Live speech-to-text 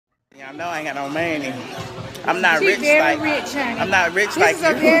Y'all know I ain't got no money. I'm not rich very like rich, honey. I'm not rich like you.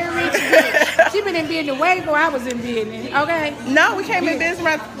 This is a very rich bitch. She been in business way before I was in business. Okay. No, we came in business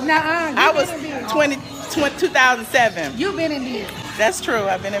right. I was 2007. You've been in business. That's true.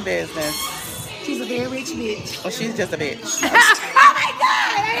 I've been in business. She's a very rich bitch. Well, she's just a bitch. Oh my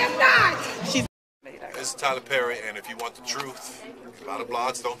God, I am not. She's. This is Tyler Perry, and if you want the truth, a lot of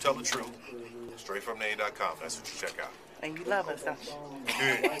blogs don't tell the truth. Straightfromthe.com. That's what you check out. And you love us, don't you?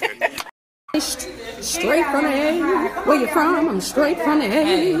 Straight from the A. Where you from? I'm straight from the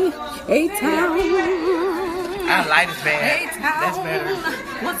A. A-Town. I like this bad. A-Town. That's better.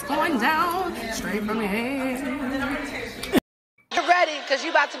 What's going down? Straight from the A. Get ready, because you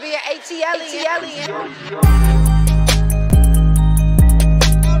about to be an ATLien.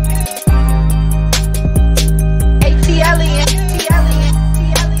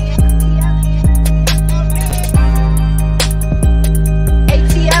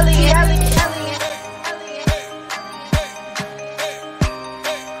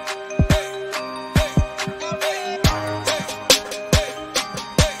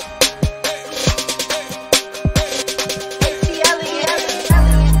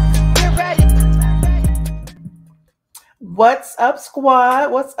 What's up,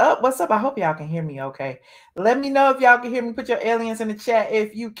 squad? What's up? What's up? I hope y'all can hear me okay. Let me know if y'all can hear me. Put your aliens in the chat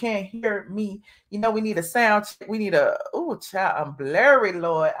if you can't hear me. You know, we need a sound check. We need a, oh, child, I'm blurry,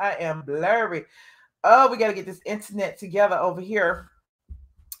 Lord. I am blurry. Oh, we got to get this internet together over here.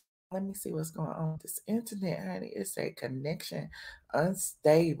 Let me see what's going on with this internet, honey. It's a connection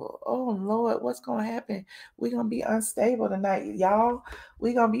unstable. Oh, Lord, what's going to happen? We're going to be unstable tonight, y'all.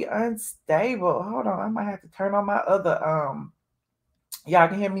 We're going to be unstable. Hold on. I might have to turn on my other, y'all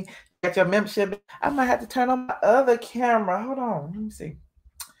can hear me? Got your membership? I might have to turn on my other camera. Hold on. Let me see.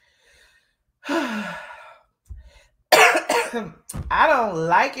 I don't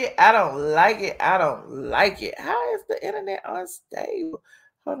like it. I don't like it. I don't like it. How is the internet unstable?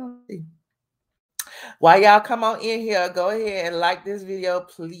 Hold on. While y'all come on in here, go ahead and like this video,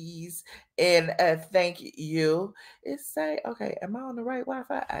 please. And thank you. It's say, okay, am I on the right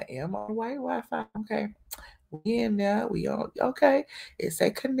Wi-Fi? I am on the right Wi-Fi. Okay. We in there. We on. Okay. It say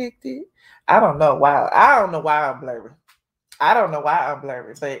connected. I don't know why. I don't know why I'm blurry. I don't know why I'm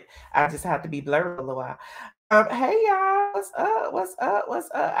blurry, but I just have to be blurry a little while. Hey y'all, what's up? What's up? What's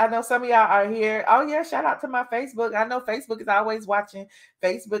up? I know some of y'all are here. Oh yeah, shout out to my Facebook. I know Facebook is always watching.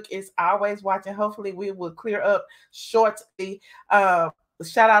 Facebook is always watching. Hopefully we will clear up shortly.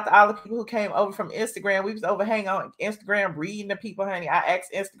 Shout out to all the people who came over from Instagram. We was over hanging on Instagram, reading the people, honey. I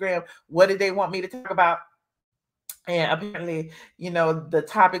asked Instagram, what did they want me to talk about? And apparently, you know, the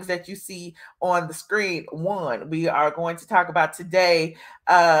topics that you see on the screen, one, we are going to talk about today,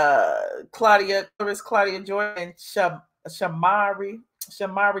 Claudia, Correspondent, Claudia Jordan, Shamari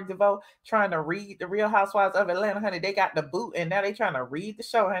Devoe trying to read the Real Housewives of Atlanta, honey. They got the boot and now they trying to read the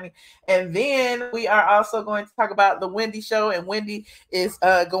show, honey. And then we are also going to talk about the Wendy show, and Wendy is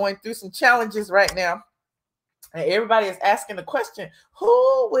going through some challenges right now. And everybody is asking the question,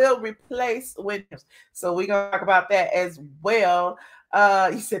 who will replace Williams? So we're going to talk about that as well.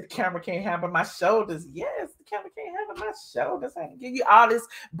 You said the camera can't handle my shoulders. Yes, the camera can't handle my shoulders. I can give you all this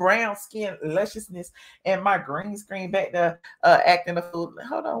brown skin lusciousness and my green screen back there acting a fool.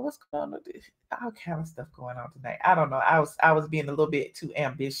 Hold on, what's going on with this? All kind of stuff going on tonight. I don't know. I was being a little bit too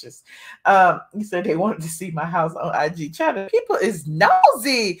ambitious. You said they wanted to see my house on IG. Child, people is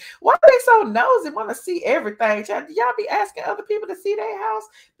nosy. Why are they so nosy? Want to see everything. Child, y'all be asking other people to see their house?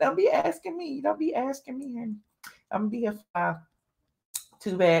 Don't be asking me. Don't be asking me. I'm gonna be a file.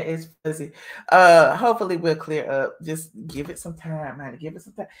 Too bad it's fuzzy. Hopefully we'll clear up. Just give it some time, honey. Give it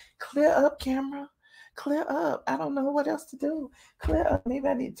some time. Clear up, camera. Clear up. I don't know what else to do. Clear up. Maybe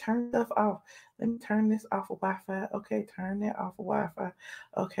I need to turn stuff off. Let me turn this off of Wi-Fi. Okay, turn that off of Wi-Fi.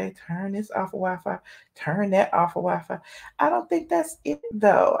 Okay, turn this off of Wi-Fi. Turn that off of Wi-Fi. I don't think that's it,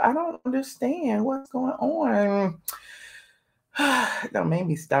 though. I don't understand what's going on. Don't make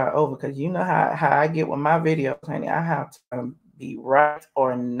me start over, because you know how I get with my videos, honey. I have to be right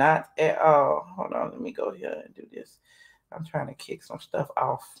or not at all. Hold on, let me go here and do this. I'm trying to kick some stuff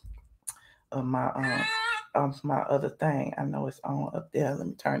off of my my other thing. I know it's on up there. Let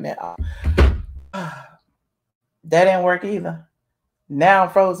me turn that off. That didn't work either. Now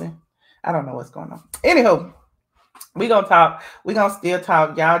I'm frozen. I don't know what's going on. Anywho, we're gonna talk. We're gonna still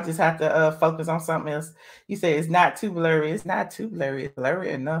talk. Y'all just have to focus on something else. You say it's not too blurry. It's not too blurry. It's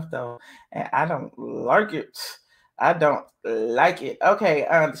blurry enough though, and I don't like it. I don't like it. Okay,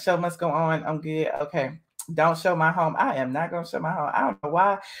 the show must go on. I'm good. Okay, Don't show my home. I am not gonna show my home. I don't know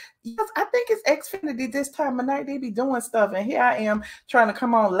why. Yes, I think it's Xfinity this time of night. They be doing stuff, and here I am trying to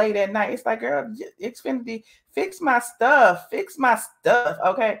come on late at night. It's like, girl, Xfinity, fix my stuff. Fix my stuff.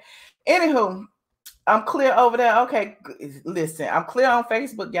 Okay. Anywho, I'm clear over there. Okay, listen, I'm clear on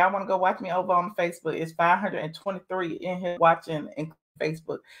Facebook. Y'all want to go watch me over on Facebook? It's 523 in here watching in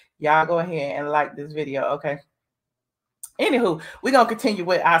Facebook. Y'all go ahead and like this video. Okay. Anywho, we're gonna continue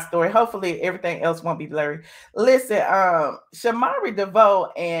with our story. Hopefully everything else won't be blurry. Listen, Shamari,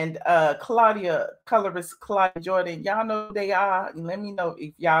 Devoe, and Claudia, Colorist Claudia Jordan, y'all know who they are. Let me know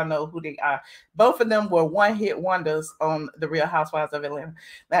if y'all know who they are. Both of them were one-hit wonders on The Real Housewives of Atlanta.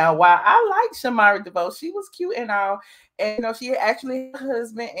 Now, while I like Shamari Devoe, she was cute and all, and you know, she actually had a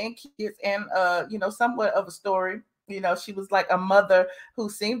husband and kids, and you know, somewhat of a story. You know, she was like a mother who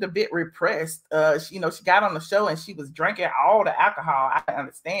seemed a bit repressed. She got on the show and she was drinking all the alcohol. I don't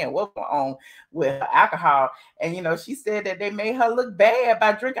understand what's going on with alcohol. And, you know, she said that they made her look bad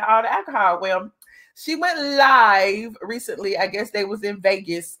by drinking all the alcohol. Well, she went live recently. I guess they was in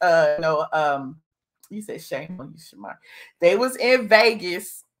Vegas. You said shame on you, Shamari. They was in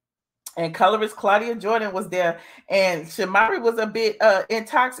Vegas. And Colorist Claudia Jordan was there, and Shamari was a bit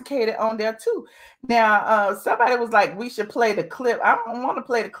intoxicated on there too. Now, somebody was like, we should play the clip. I don't want to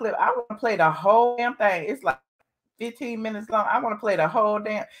play the clip. I want to play the whole damn thing. It's like 15 minutes long. I want to play the whole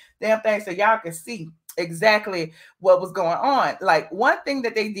damn thing so y'all can see exactly what was going on. Like, one thing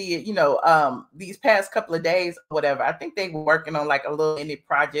that they did, you know, these past couple of days, whatever, I think they were working on like a little indie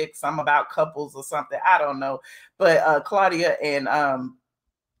project, some about couples or something. I don't know. But Claudia and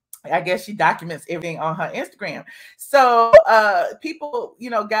I guess she documents everything on her Instagram. So people, you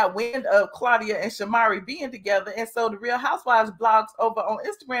know, got wind of Claudia and Shamari being together. And so the Real Housewives blogs over on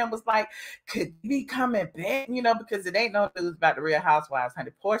Instagram was like, could he be coming back? You know, because it ain't no news about the Real Housewives. Honey,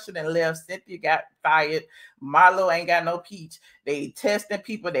 Portia and left, Cynthia got fired, Marlo ain't got no peach. They testing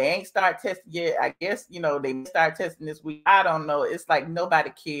people. They ain't start testing yet. I guess, you know, they start testing this week. I don't know. It's like nobody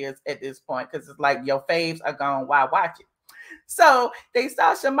cares at this point because it's like your faves are gone. Why watch it? So they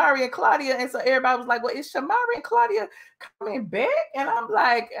saw Shamari and Claudia, and so everybody was like, well, is Shamari and Claudia coming back? And I'm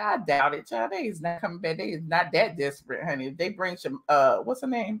like, I doubt it, child. They is not coming back. They is not that desperate, honey. If they bring what's her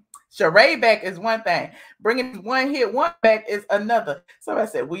name? Sheree back is one thing. Bringing one back is another. So I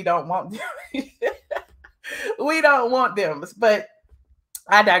said, we don't want them. We don't want them. But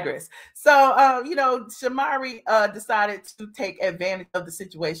I digress. So, you know, Shamari decided to take advantage of the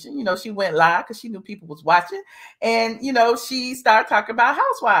situation. You know, she went live because she knew people was watching. And, you know, she started talking about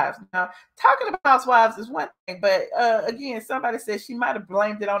housewives. Now, talking about housewives is one thing. But, again, somebody said she might have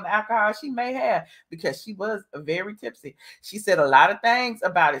blamed it on the alcohol. She may have, because she was very tipsy. She said a lot of things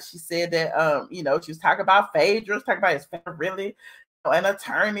about it. She said that, you know, she was talking about Phaedra, talking about his really an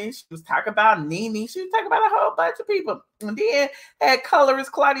attorney. She was talking about Nene. She was talking about a whole bunch of people. And then had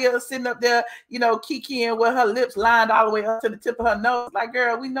Colorist Claudia sitting up there, you know, kikiing with her lips lined all the way up to the tip of her nose. Like,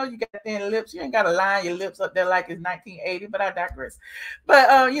 girl, we know you got thin lips. You ain't got to line your lips up there like it's 1980, but I digress.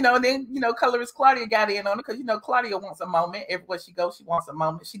 But, you know, then, you know, Colorist Claudia got in on it because, you know, Claudia wants a moment. Everywhere she goes, she wants a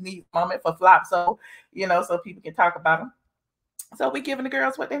moment. She needs a moment for flop, so, you know, so people can talk about them. So we giving the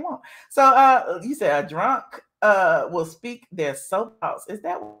girls what they want. So you said a drunk will speak their soap house. Is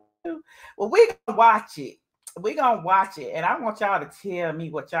that what you do? Well, we're gonna watch it. We're gonna watch it, and I want y'all to tell me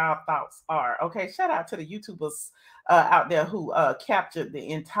what y'all thoughts are. Okay, shout out to the YouTubers out there who captured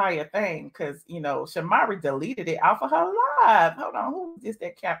the entire thing, because you know Shamari deleted it off of her live. Hold on, who is this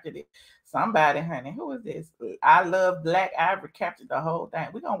that captured it? Somebody, honey. Who is this? I Love Black Ivory captured the whole thing.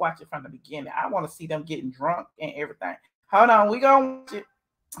 We're gonna watch it from the beginning. I want to see them getting drunk and everything. Hold on, we're gonna watch it.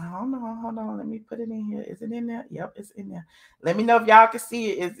 Hold on. Let me put it in here. Is it in there? Yep, it's in there. Let me know if y'all can see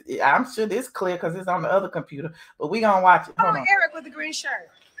it. I'm sure this clear because it's on the other computer, but we gonna watch it. Hold on. Eric with the green shirt.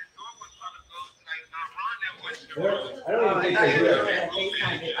 I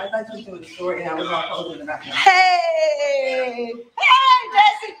thought you were doing the story, and I was all holding it up. Hey,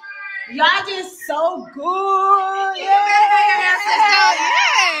 Jesse. Y'all just so good. Yeah.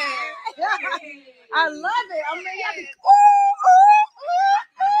 I love it. I mean, y'all be,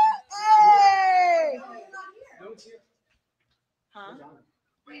 hey. Huh?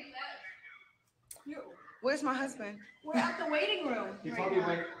 Where's my husband? We're at the waiting room.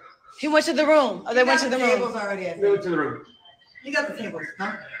 He went to the room. Oh, they went to the room. Tables already. They went to the room. You got the tables,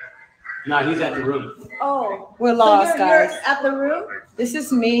 huh? No, he's at the room. Oh, we're lost, guys. You're at the room? This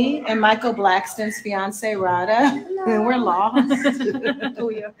is me and Michael Blackston's fiance, Rada. And we're lost.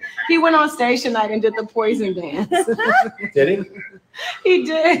 He went on stage tonight and did the poison dance. Did he? He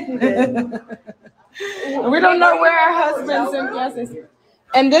did. We don't know where our husbands and guests.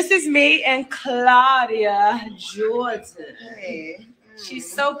 And this is me and Claudia Jordan. Hey.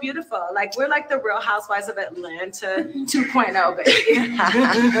 She's so beautiful. Like, we're like the Real Housewives of Atlanta 2.0,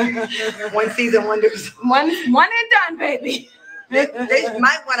 baby. One season wonders. One and done, baby. They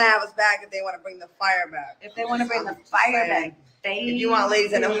might want to have us back if they want to bring the fire back. If they want to bring the fire back, baby. If you want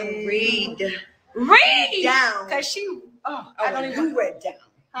ladies that know how to read down. Because I don't even. You read down.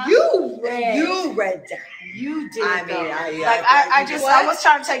 Huh? You read down. You did. I mean, I was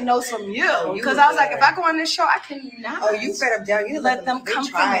trying to take notes from you because I was like, if I go on this show, I cannot. Oh, you read them down. You let them come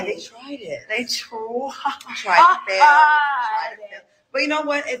from me. They tried it. They tried. Tried it. But you know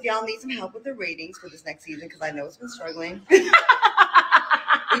what? If y'all need some help with the ratings for this next season, because I know it's been struggling. We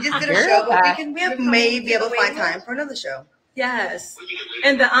just did a show, but we may be able to find time for another show. Yes.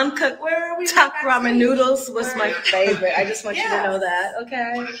 And the uncooked top ramen noodles was my favorite. I just want you to know that,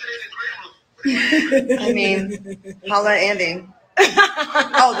 okay? I mean, holla at Andy.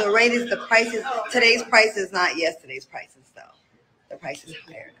 Oh, the ratings, the prices. Today's price is not yesterday's prices, though. The price is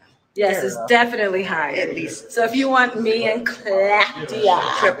higher now. Yes, it's definitely higher. At least. So if you want me and Claudia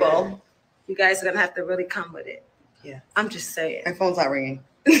triple, you guys are going to have to really come with it. Yeah. I'm just saying. My phone's not ringing.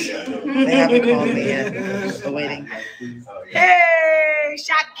 They haven't called me yet. I'm still waiting. Hey,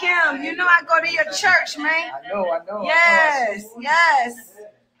 Shot Kim, you know I go to your church, man. I know. Yes.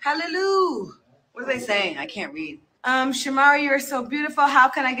 Hallelujah. What are they saying? I can't read. Shamari, you're so beautiful. How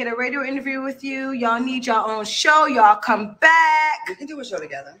can I get a radio interview with you? Y'all need your own show. Y'all come back. We can do a show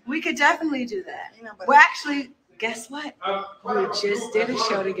together. We could definitely do that. Well, actually, guess what? We just did a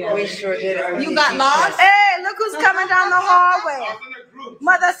show together. We sure did. You got lost? Hey, look who's coming down the hallway.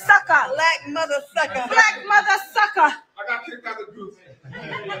 Mother sucker. Black mother sucker. Black mother sucker. I got kicked out of the group.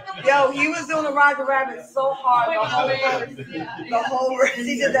 Yo, he was doing the Roger Rabbit so hard. The whole verse.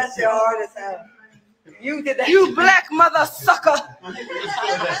 He did that shit hard as hell. You did that. You black mother sucker. Yo, you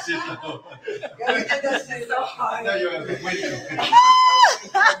did that shit so hard.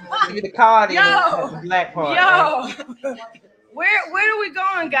 Give me the card. Yo, the black part. Yo, where are we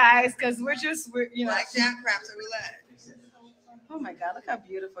going, guys? Because we're Blackjack, craps, and roulette. Oh my God, look how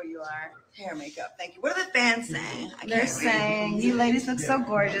beautiful you are. Hair, makeup. Thank you. What are the fans saying? They're saying, you ladies look so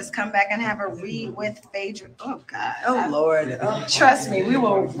gorgeous. Come back and have a read with Phaedra. Oh God. Oh Lord. Oh. Trust me, we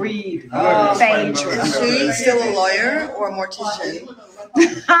will read Phaedra. Is she still a lawyer or a mortician? What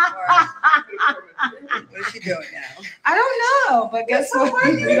is she doing now? I don't know, but guess what?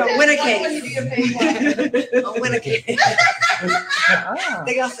 Win a case. I'll win a case.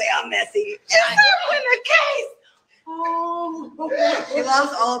 They're gonna say I'm messy. Win a case. Oh, he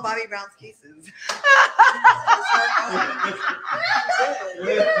lost all of Bobby Brown's cases.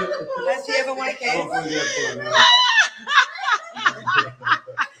 Has she ever won a case?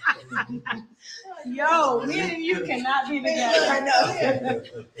 Yo, me and you cannot be together. I know.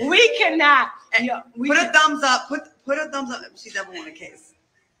 We cannot. Put a thumbs up. Put a thumbs up if she's ever won a case.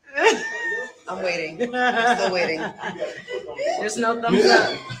 I'm waiting. I'm still waiting. There's no thumbs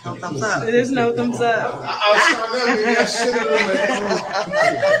up. No thumbs up. There's no thumbs up.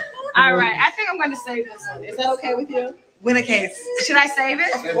 All right. I think I'm going to save this one. Is that okay with you? Win a case. Should I save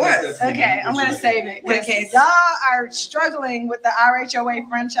it? Of course. Okay, I'm going to save it. Win a case. Y'all are struggling with the RHOA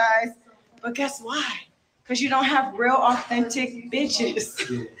franchise, but guess why? Because you don't have real authentic bitches.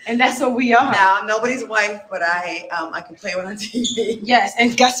 And that's what we are. Now, I'm nobody's wife, but I can play one on TV. Yes,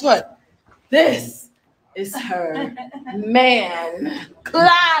 and guess what? This is her man,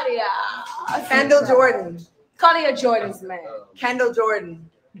 Claudia. Kendall Jordan. Claudia Jordan's man. Kendall Jordan.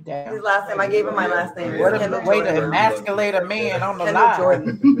 Damn. His last name. I gave him my last name. What a way to emasculate a man on the Kendall line.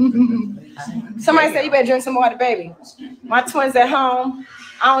 Jordan. Somebody said you better drink some water, baby. My twins at home.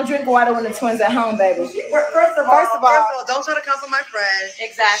 I don't drink water when the twins at home, baby. First of all, don't try to come for my friend.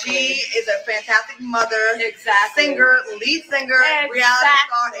 Exactly. She is a fantastic mother, Exactly. singer, lead singer, Exactly. reality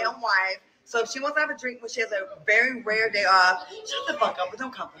star, and wife. So if she wants to have a drink when she has a very rare day off, shut the fuck up, but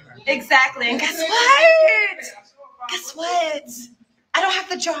don't come for her. Exactly. And guess what? Guess what? I don't have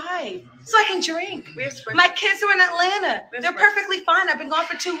to drive, so I can drink. My kids are in Atlanta. They're perfectly fine. I've been gone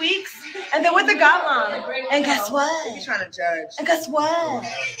for 2 weeks, and they're with the godmom. And guess what? You're trying to judge. And guess what?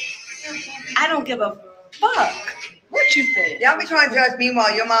 I don't give a fuck. What you think? Y'all be trying to judge.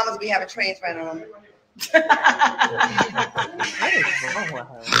 Meanwhile, your mamas be having trains ran on them.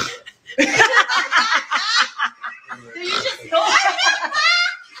 Do you just go?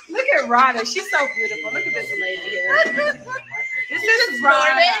 Look at Rada. She's so beautiful. Look at this lady here. This is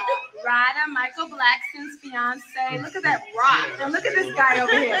Rada, Michael Blackston's fiance. Look at that rock. And look at this guy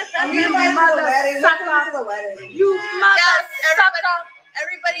over here. You mother sucker. You mother sucker.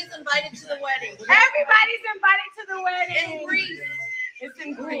 Everybody's invited to the wedding. Everybody's invited to the wedding. In Greece. It's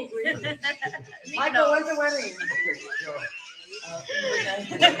in Greek. Michael, when's the wedding?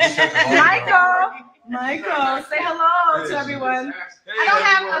 Michael, say hello to everyone. I don't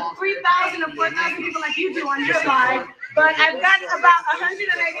have 3,000 or 4,000 people like you do on your slide, but I've got about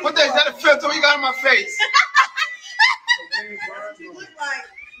 180. What the is that a filter you got on my face? You look like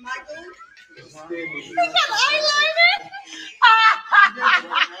Michael. You got eyeliner?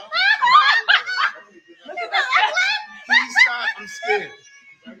 Look at that. Please stop. I'm scared.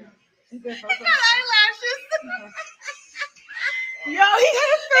 He got eyelashes. Yo, he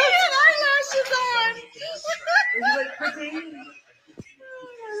had eyelashes on. Is he like pretty?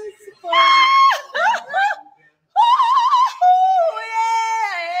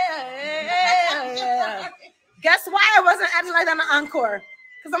 Yeah. Guess why I wasn't acting like that on the encore?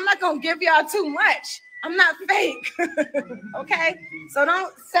 Because I'm not going to give y'all too much. I'm not fake. Okay? So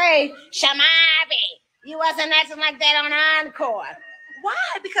don't say, Shamari, you wasn't acting like that on encore.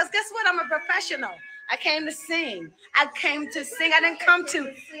 Why? Because guess what? I'm a professional. I came to sing. I didn't come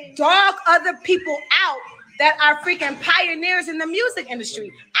to dog other people out that are freaking pioneers in the music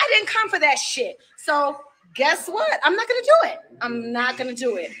industry. I didn't come for that shit. So guess what? I'm not going to do it. I'm not going to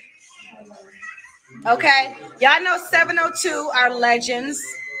do it. Okay? Y'all know 702 are legends.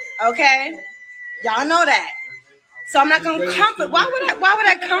 Okay? Y'all know that. So I'm not going to come for. Why would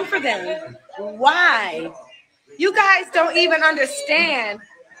I come for them? Why? You guys don't even understand.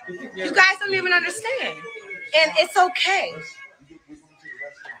 You guys don't even understand. And it's okay.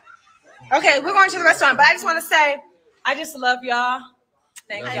 Okay, we're going to the restaurant, but I just want to say, I just love y'all.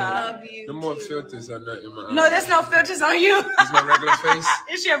 Thank y'all. I love you. No more filters on that in my eyes. No, there's no filters on you. It's my regular face?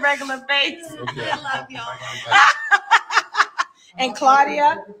 It's your regular face. Okay. I love y'all. And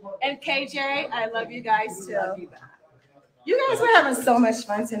Claudia and KJ, I love you guys too. You guys were having so much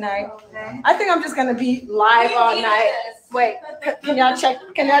fun tonight. I think I'm just gonna be live all night. Wait, can y'all check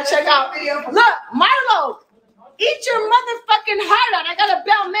out? Look, Marlo, eat your motherfucking heart out. I got a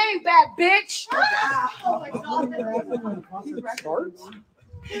Balmain back, bitch.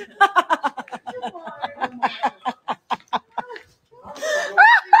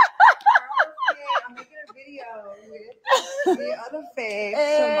 I'm making a video with the other fave,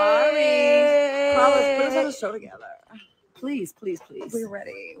 Shamari. Carlos, put us on the show together. Please. We're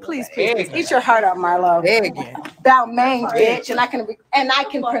ready. Please. Eat your heart out, Marlo. Balmain, bitch. And I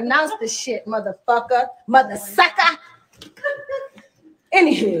can pronounce the shit, motherfucker. Mother sucker.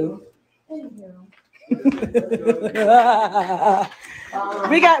 Anywho.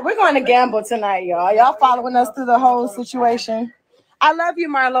 We're going to gamble tonight, y'all. Y'all following us through the whole situation. I love you,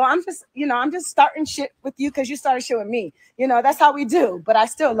 Marlo. I'm just starting shit with you because you started shit with me. That's how we do. But I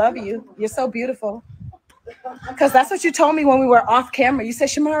still love you. You're so beautiful. Because that's what you told me when we were off camera. You said,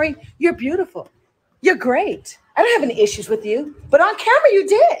 Shamari, you're beautiful. You're great. I don't have any issues with you. But on camera, you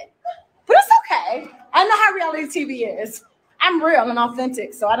did. But it's okay. I know how reality TV is. I'm real and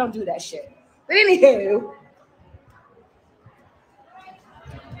authentic, so I don't do that shit. But anywho.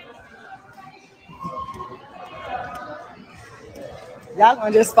 Y'all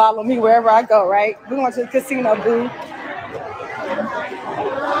gonna just follow me wherever I go, right? We're going to the casino, boo.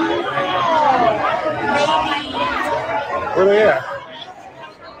 Where they at?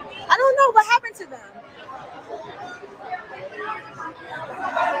 I don't know what happened to them.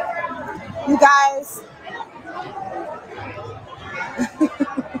 You guys.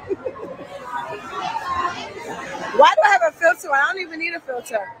 Why do I have a filter? I don't even need a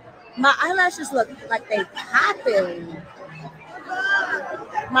filter. My eyelashes look like they popping.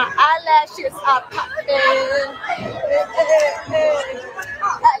 My eyelashes are popping.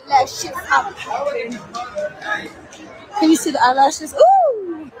 Eyelashes are popping. Can you see the eyelashes?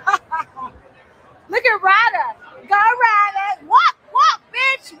 Ooh! Look at Ryder. Go, Ryder. Walk,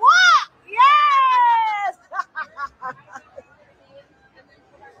 bitch. Walk. Yes.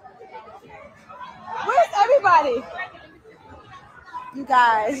 Where's everybody? You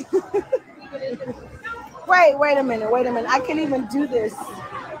guys. Wait a minute. I can't even do this.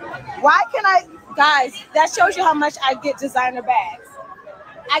 Why can I? Guys, that shows you how much I get designer bags.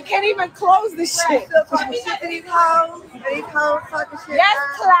 I can't even close this shit. These hoes fucking shit. Yes,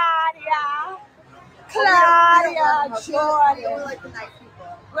 Claudia, Jordan. We're like the nice people.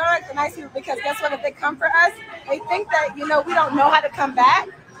 We're like the nice people because guess what? If they come for us, they think that, we don't know how to come back.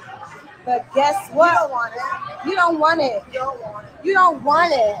 But guess what? You don't want it. You don't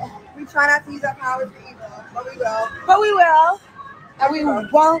want it. We try not to use our powers for evil, but we will. And we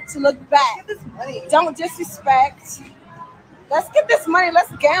won't look back. Get this money. Don't disrespect. Let's get this money.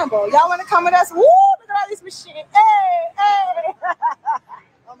 Let's gamble. Y'all want to come with us? Woo! Look at all these machines. Hey!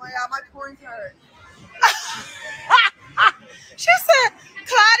 Oh my God, my coins hurt. She said,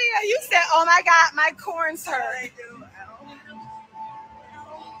 concerns her.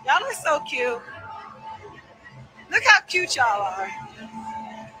 Y'all are so cute. Look how cute y'all are.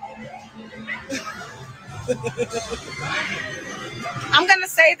 I'm gonna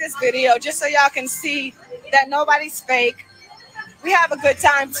save this video just so y'all can see that nobody's fake. We have a good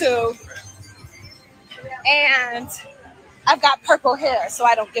time too. And I've got purple hair, so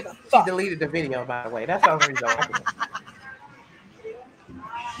I don't give a fuck. She deleted the video, by the way. That's the only reason I did it.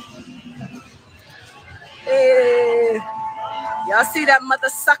 Hey, y'all see that mother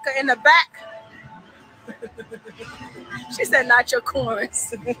sucker in the back? She said, not your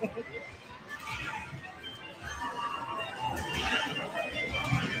corns.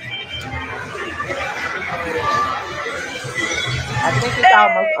 I think it's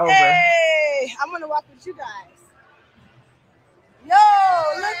almost over. Hey, I'm gonna walk with you guys. Yo,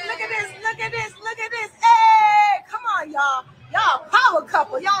 look at this, look at this, look at this. Hey, come on, y'all. Y'all power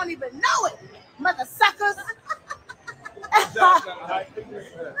couple. Y'all don't even know it. Mother suckers.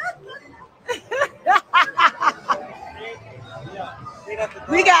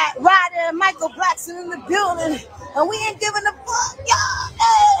 We got Ryder and Michael Blackson in the building, and we ain't giving a fuck, y'all.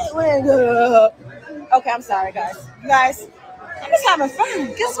 Hey, we ain't giving a... Okay, I'm sorry, guys. You guys, I'm just having fun.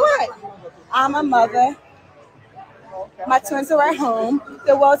 Guess what? I'm a mother. My twins are at home.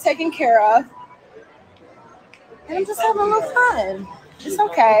 They're well taken care of. And I'm just having a little fun. It's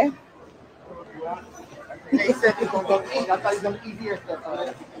okay.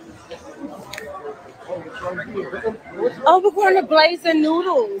 Oh, we're going to Blazing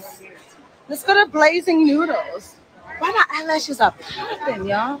Noodles. Let's go to Blazing Noodles. Why my eyelashes are popping,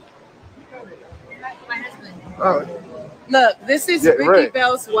 y'all? My husband. Oh. Look, this is Yeah, Ricky right.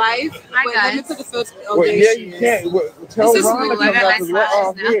 Bell's wife. Hi, Wait, guys. let me put the filter. Oh, Well, there yeah, she you is. can't. Well, tell This is Ron to really come good. back because we're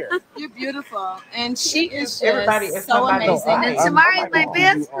off Now. here. You're beautiful. And she is just Everybody is so somebody. amazing. No, And I'm Shamari, my on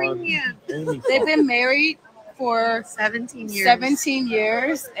best you friend. Amy. They've been married for 17 years. 17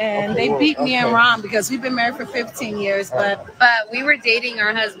 years, and Okay, they beat me and okay. Ron because we've been married for 15 years. But But we were dating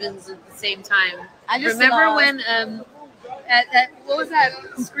our husbands at the same time. I just Remember love- when at what was that,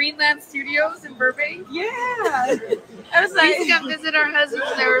 Screenland Studios in Burbank? Yeah, I was like, we used to come visit our husbands.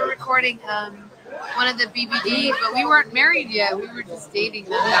 They were recording one of the BBD, but we weren't married yet. We were just dating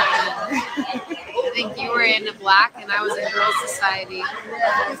them back then. I think you were in the Black and I was in Girls Society.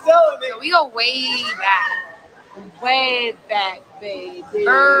 So we go way back, baby.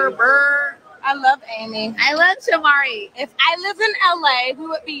 Burr. I love Amy. I love Shamari. If I lived in LA, we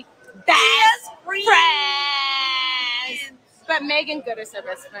would be best friends. But Megan Good is her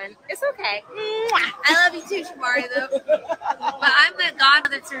best friend. It's okay. Mwah. I love you too, Shamari, though. But I'm the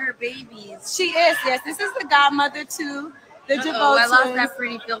godmother to her babies. She is, yes. This is the godmother to the Devoe I lost twins. that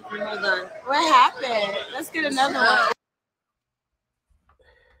pretty filter. Hold on. What happened? Let's get another one.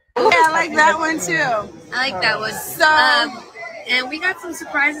 Yeah, I like that one too. I like that one. So, and we got some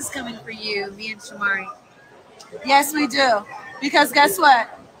surprises coming for you, me and Shamari. yes, we do. Because guess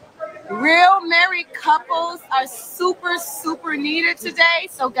what? Real married couples are super, super needed today.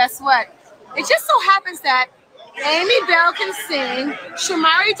 So guess what? It just so happens that Amy Bell can sing,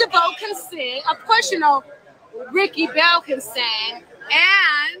 Shamari Devoe can sing. Of course, you know, Ricky Bell can sing.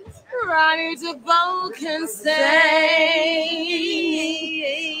 And Ronnie DeVoe can sing.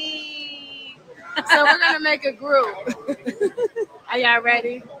 So we're gonna make a group. Are y'all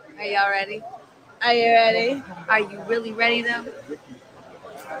ready? Are y'all ready? Are you ready? Are you really ready, though?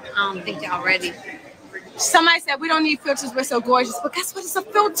 I don't think y'all ready. Somebody said we don't need filters, we're so gorgeous. But guess what? It's a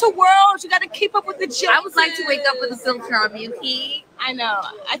filter world. You gotta keep up with the Joneses. I would like to wake up with a filter on me, okay? I know.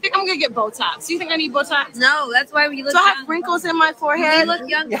 I think I'm gonna get Botox. Do you think I need Botox? No, that's why we look Do I young. have wrinkles in my We forehead? look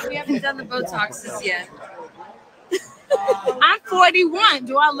young because we haven't done the Botoxes yet. I'm 41.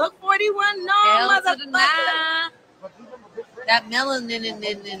 Do I look 41? No, Hell to the motherfucker. nah. That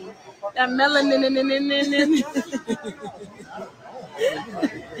melanin. That melanin.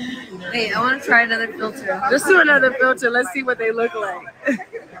 Wait, I want to try another filter. Let's do another filter. Let's see what they look like.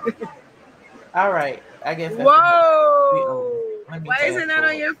 All right. I guess that's Whoa. Let me Why isn't that on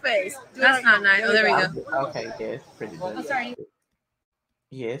fast your face? Do That's it not nice. Oh, there we go. forward. Okay, yeah, it's pretty done. I'm sorry.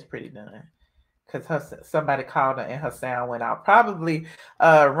 Yeah, it's pretty done. Because somebody called her and her sound went out. Probably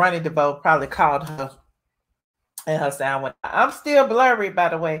Ronnie DeVoe probably called her and her sound went out. I'm still blurry, by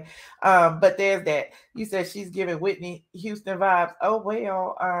the way. But there's that. You said she's giving Whitney Houston vibes. Oh,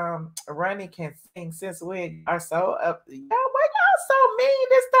 well, Ronnie can sing since we are so up. Yeah, why y'all so mean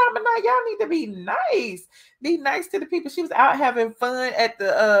this time of night. Y'all need to be nice. Be nice to the people. She was out having fun at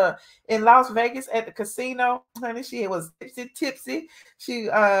the in Las Vegas at the casino. Honey, she was tipsy. She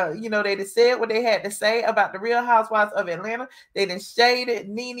you know, they just said what they had to say about the Real Housewives of Atlanta. They done shaded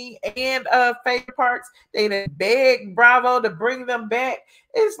Nene and Favorite Parks. They done begged Bravo to bring them back.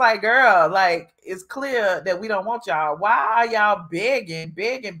 It's like, girl, like, it's clear that we don't want y'all. Why are y'all begging?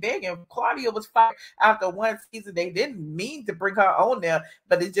 Claudia was fired after one season. They didn't mean to bring her on there,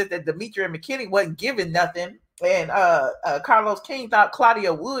 but it's just that Demetria and McKinney wasn't giving nothing. And Carlos King thought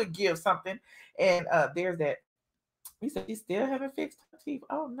Claudia would give something. And there's that. He said she still haven't fixed her teeth.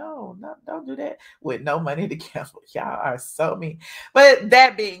 Oh no, don't do that with no money to gamble. Y'all are so mean. But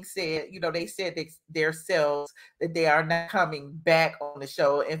that being said, you know, they said themselves that they are not coming back on the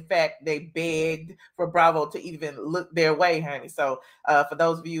show. In fact, they begged for Bravo to even look their way, honey. So for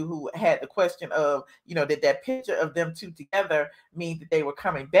those of you who had the question of, you know, did that picture of them two together mean that they were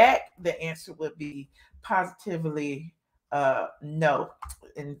coming back? The answer would be positively no.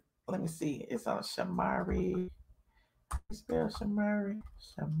 And let me see, it's on Shamari. Spell Shamari.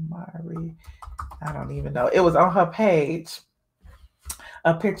 I don't even know. It was on her page.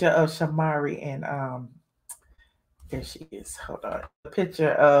 A picture of Shamari and there she is. Hold on. A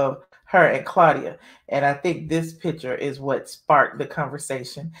picture of her and Claudia. And I think this picture is what sparked the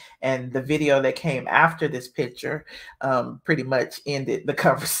conversation. And the video that came after this picture pretty much ended the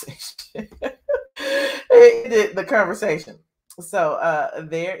conversation. It ended the conversation. So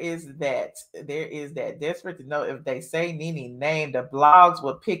there is that. Desperate to know if they say Nene name, the blogs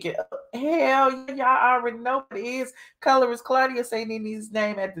will pick it up. Hell yeah, y'all already know what it is. Colorist Claudia say Nene's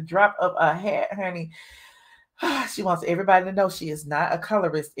name at the drop of a hat, honey. She wants everybody to know she is not a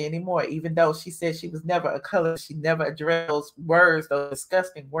colorist anymore, even though she said she was never a colorist. She never addressed those words, those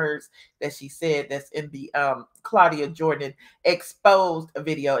disgusting words that she said that's in the Claudia Jordan exposed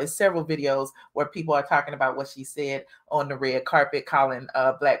video. It's several videos where people are talking about what she said on the red carpet, calling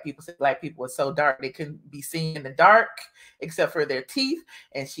black people were so dark they couldn't be seen in the dark except for their teeth.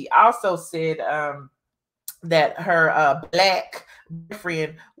 And she also said that her black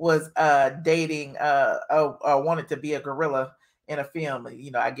boyfriend was dating wanted to be a gorilla in a film.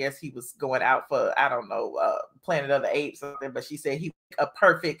 You know, I guess he was going out for, I don't know, Planet of the Apes or something, but she said he was a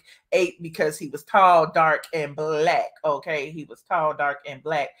perfect ape because he was tall, dark, and black. Okay, he was tall, dark, and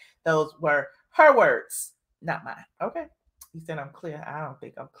black. Those were her words, not mine. Okay. He said I'm clear. I don't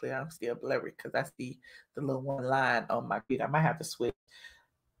think I'm clear. I'm still blurry because I see the little one line on my computer. I might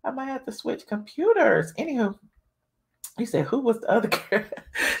have to switch computers. Anywho, he said, who was the other girl?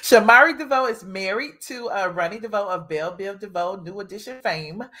 Shamari Devoe is married to Ronnie Devoe of Belle Biv DeVoe, New Edition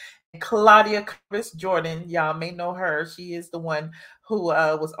fame. And Claudia Jordan, y'all may know her. She is the one who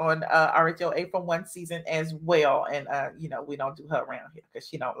was on RHOA for one season as well. And, you know, we don't do her around here because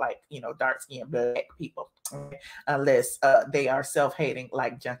she don't like, you know, dark-skinned black people. Okay? Unless they are self-hating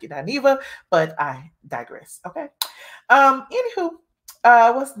like Junkie Dineva. But I digress. Okay. Anywho.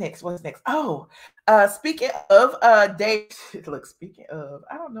 What's next? Oh, speaking of Dave, look, speaking of,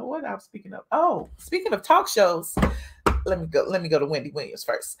 I don't know what I'm speaking of. Oh, speaking of talk shows, let me go to Wendy Williams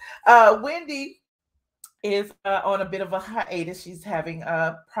first. Wendy is on a bit of a hiatus. She's having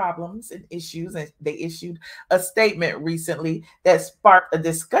problems and issues, and they issued a statement recently that sparked a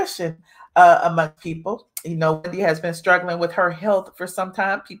discussion among people. You know, Wendy has been struggling with her health for some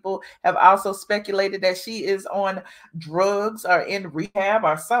time. People have also speculated that she is on drugs or in rehab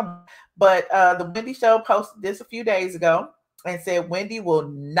or something. But the Wendy Show posted this a few days ago and said Wendy will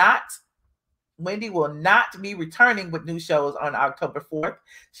not be returning with new shows on October 4th.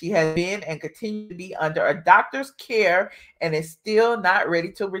 She has been and continues to be under a doctor's care and is still not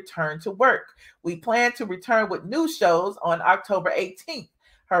ready to return to work. We plan to return with new shows on October 18th.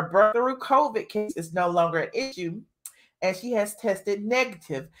 Her breakthrough COVID case is no longer an issue, and she has tested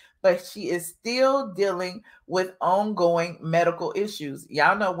negative, but she is still dealing with ongoing medical issues.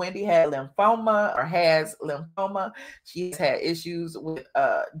 Y'all know Wendy had lymphoma or has lymphoma. She has had issues with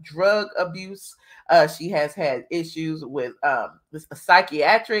drug abuse. She has had issues with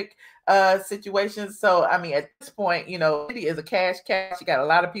psychiatric situations. So, I mean, at this point, you know, Wendy is a cash cow. She got a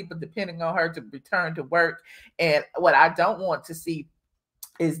lot of people depending on her to return to work. And what I don't want to see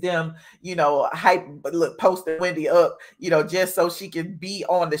is them, you know, posting Wendy up, you know, just so she can be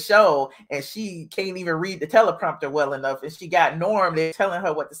on the show, and she can't even read the teleprompter well enough, and she got Norm there telling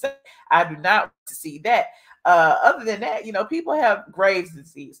her what to say. I do not want to see that. Other than that, you know, people have Graves'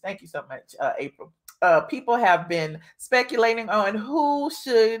 disease. Thank you so much, April. People have been speculating on who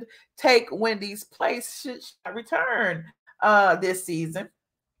should take Wendy's place should she return this season.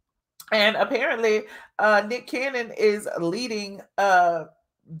 And apparently, Nick Cannon is leading the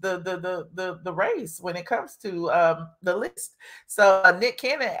race when it comes to the list. So Nick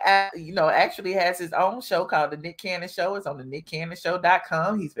Cannon, actually has his own show called The Nick Cannon Show. It's on the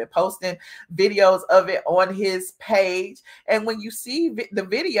NickCannonShow.com. He's been posting videos of it on his page. And when you see the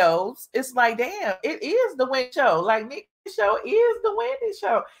videos, it's like, damn, it is the Wendy show. Like, Nick show is the Wendy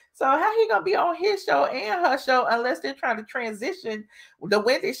show. So how he gonna be on his show and her show unless they're trying to transition the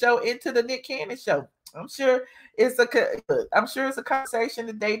Wendy show into the Nick Cannon show? I'm sure it's a conversation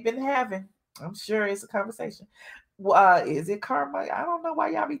that they've been having. I'm sure it's a conversation. Is it karma? I don't know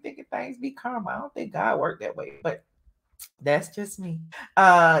why y'all be thinking things be karma. I don't think God worked that way, but that's just me.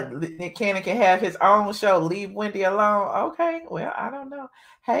 Nick Cannon can have his own show. Leave Wendy alone. Okay, well, I don't know.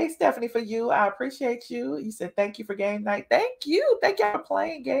 Hey, Stephanie, for you, I appreciate you. You said thank you for game night. Thank you. Thank y'all for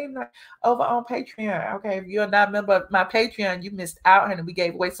playing game night over on Patreon. Okay, if you're not a member of my Patreon, you missed out, honey. We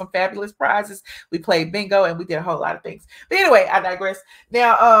gave away some fabulous prizes. We played bingo and we did a whole lot of things. But anyway, I digress.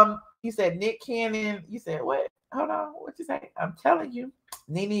 Now, you said Nick Cannon. You said what? Hold on. What you say? I'm telling you.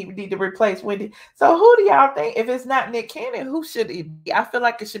 Nene need to replace Wendy. So who do y'all think? If it's not Nick Cannon, who should it be? I feel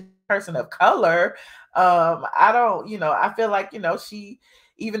like it should be a person of color. I feel like, she,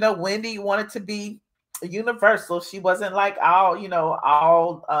 even though Wendy wanted to be universal, she wasn't like let me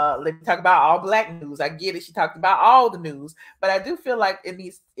talk about all black news. I get it. She talked about all the news, but I do feel like it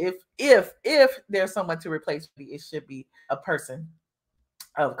needs, if there's someone to replace Wendy, it should be a person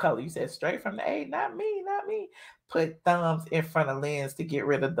of color. You said straight from the A, not me. Put thumbs in front of lens to get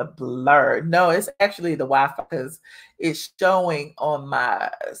rid of the blur. No, it's actually the Wi-Fi because it's showing on my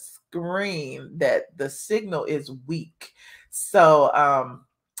screen that the signal is weak. So I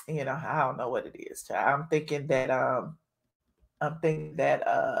don't know what it is. I'm thinking that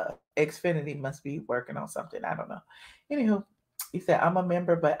Xfinity must be working on something. I don't know. Anywho, he said, I'm a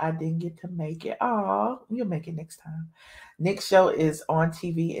member, but I didn't get to make it. Oh, you'll make it next time. Nick's show is on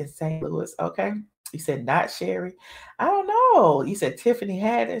TV in St. Louis. Okay. You said not Sherry. I don't know. You said Tiffany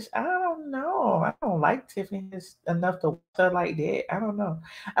Haddish. I don't know. I don't like Tiffany enough to watch her like that. I don't know.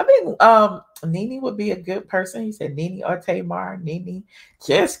 I think Nene would be a good person. He said Nene or Tamar. Nene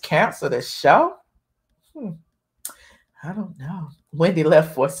just canceled the show. I don't know. Wendy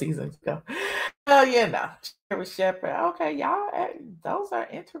left 4 seasons ago. Oh, Sherry Shepherd. Okay, y'all, those are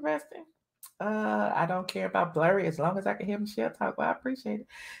interesting. I don't care about blurry as long as I can hear Michelle talk. Well, I appreciate it.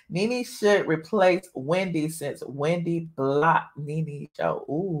 Nene should replace Wendy since Wendy blocked Nene's show.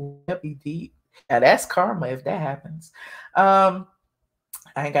 Ooh, that'd be deep. Now that's karma if that happens. I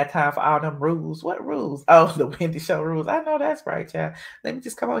ain't got time for all them rules. What rules? Oh, the Wendy show rules. I know that's right, child. Let me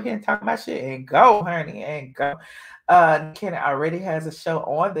just come over here and talk my shit and go, honey, and go. Kenny already has a show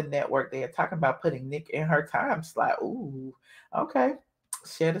on the network. They are talking about putting Nick in her time slot. Ooh, okay.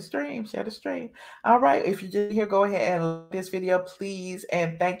 Share the stream. All right. If you're just here, go ahead and like this video, please.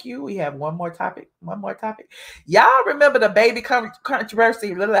 And thank you. We have one more topic. Y'all remember the baby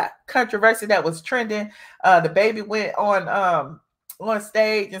controversy that was trending? DaBaby went on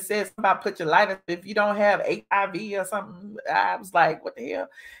stage and said something about put your light up if you don't have HIV or something. I was like, what the hell?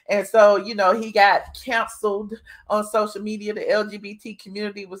 And so, he got canceled on social media. The LGBT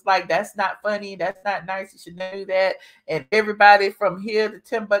community was like, that's not funny. That's not nice. You should do that. And everybody from here to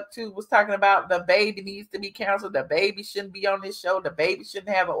Timbuktu was talking about DaBaby needs to be canceled. DaBaby shouldn't be on this show. DaBaby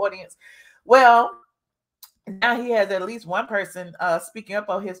shouldn't have an audience. Well, now he has at least one person speaking up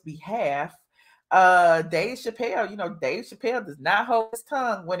on his behalf. Dave Chappelle, Dave Chappelle does not hold his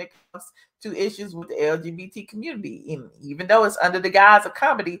tongue when it comes to issues with the LGBT community. And even though it's under the guise of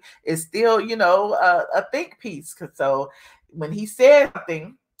comedy, it's still, a think piece. So when he says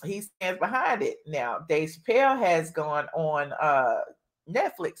something, he stands behind it. Now, Dave Chappelle has gone on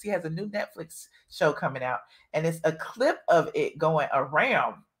Netflix. He has a new Netflix show coming out, and it's a clip of it going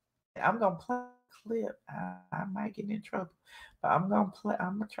around. I'm going to play a clip. I might get in trouble. I'm gonna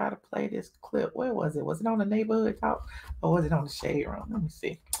try to play this clip. Where was it? Was it on the Neighborhood Talk or was it on the Shade Room? Let me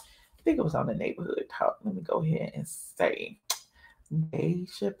see. I think it was on the Neighborhood Talk. Let me go ahead and say Dave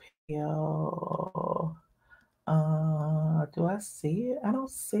Chappelle. Do I see it? I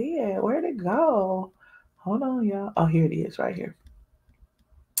don't see it. Where'd it go? Hold on, y'all. Oh, here it is, right here.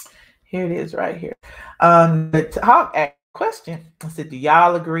 The Talk Act question. I said, do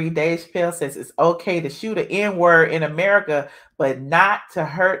y'all agree? Dave Chappelle says it's okay to shoot an N-word in America, but not to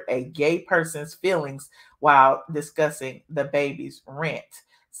hurt a gay person's feelings while discussing DaBaby's rent.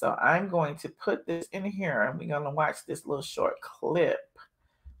 So I'm going to put this in here and we're going to watch this little short clip.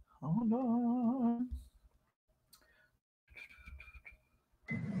 Hold on.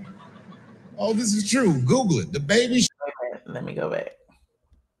 Oh, this is true. Google it. DaBaby. Let me go back.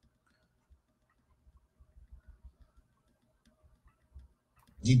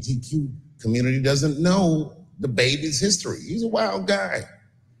 LGBTQ community doesn't know DaBaby's history. He's a wild guy.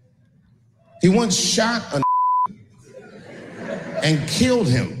 He once shot a and killed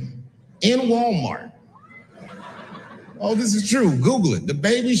him in Walmart. Oh, this is true. Google it.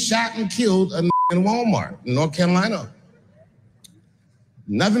 DaBaby shot and killed a in Walmart in North Carolina.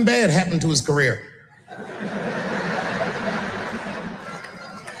 Nothing bad happened to his career.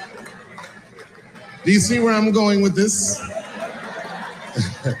 Do you see where I'm going with this?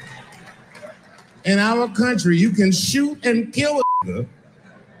 In our country, you can shoot and kill a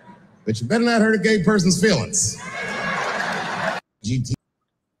but you better not hurt a gay person's feelings. GT.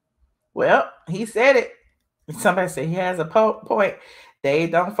 Well, he said it. Somebody said he has a point. They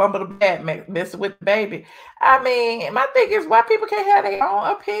don't fumble the bat, mess with the baby. I mean, my thing is why people can't have their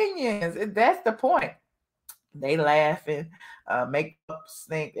own opinions. And that's the point. They laugh and make up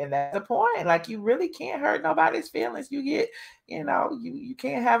stink, and that's the point. Like, you really can't hurt nobody's feelings. You get, you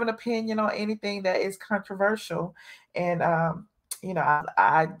can't have an opinion on anything that is controversial. And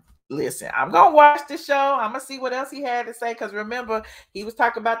I listen, I'm gonna watch the show. I'm gonna see what else he had to say. Because remember, he was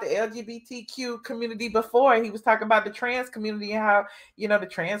talking about the LGBTQ community before. He was talking about the trans community and how, the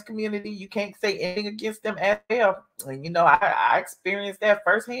trans community, you can't say anything against them as well. And I experienced that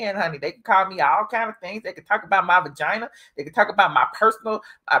firsthand, honey. They can call me all kind of things. They can talk about my vagina. They can talk about my personal,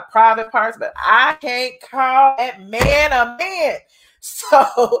 private parts, but I can't call that man a man.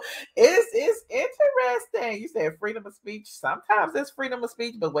 So it's interesting. You said freedom of speech. Sometimes it's freedom of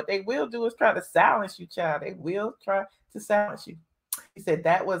speech, but what they will do is try to silence you, child. They will try to silence you. He said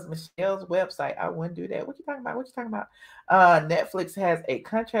that was Michelle's website. I wouldn't do that. What you talking about? Netflix has a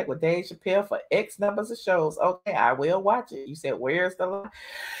contract with Dave Chappelle for X numbers of shows. Okay, I will watch it. You said, where's the line?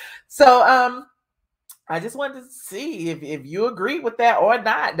 So I just wanted to see if you agree with that or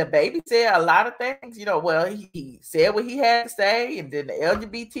not. DaBaby said a lot of things, well, he said what he had to say. And then the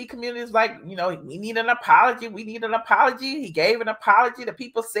LGBT community is like, we need an apology. We need an apology. He gave an apology. The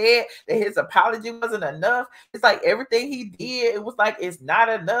people said that his apology wasn't enough. It's like everything he did, it was like, it's not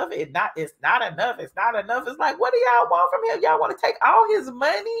enough. It's not enough. It's not enough. It's like, what do y'all want from him? Y'all want to take all his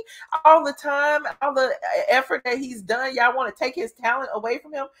money, all the time, all the effort that he's done. Y'all want to take his talent away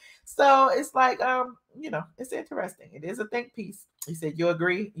from him. So it's like, it's interesting. It is a think piece. He said, you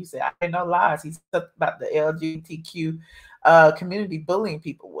agree? You said, I ain't no lies. He said about the LGBTQ community bullying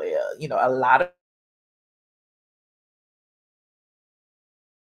people. Well, a lot of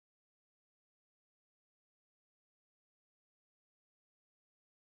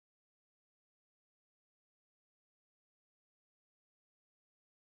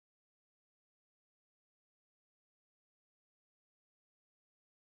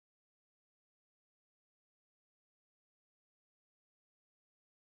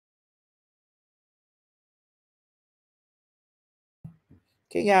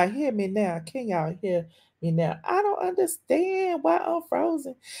Can y'all hear me now? I don't understand why I'm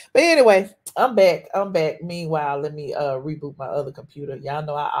frozen. But anyway, I'm back. Meanwhile, let me reboot my other computer. Y'all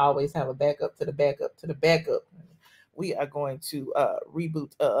know I always have a backup to the backup to the backup. We are going to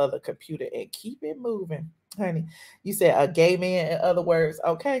reboot the other computer and keep it moving, honey. You said a gay man, in other words,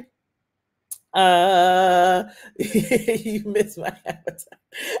 okay? You missed my avatar.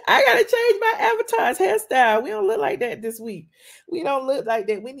 I gotta change my avatar's hairstyle. We don't look like that this week. We don't look like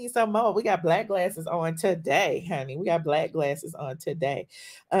that. We need some more. We got black glasses on today, honey. We got black glasses on today.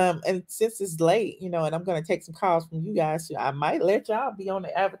 And since it's late, and I'm gonna take some calls from you guys. So I might let y'all be on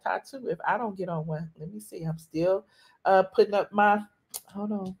the avatar too if I don't get on one. Let me see. I'm still putting up my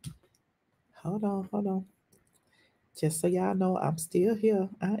hold on. Just so y'all know, I'm still here.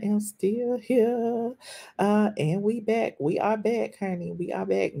 I am still here. And we back. We are back, honey. We are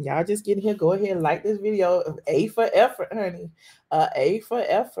back. And y'all just get here. Go ahead and like this video. A for effort, honey. A for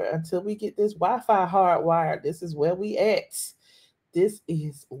effort until we get this Wi-Fi hardwired. This is where we at. This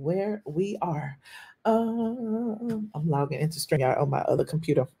is where we are. I'm logging into StreamYard on my other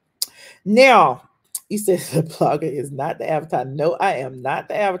computer. Now, you said the blogger is not the avatar. No, I am not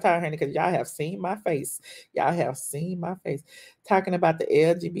the avatar, honey, because y'all have seen my face. Y'all have seen my face. Talking about the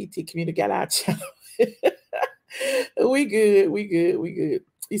LGBT community. Got our channel. We good.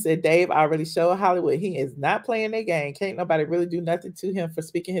 He said, Dave already showed Hollywood he is not playing their game. Can't nobody really do nothing to him for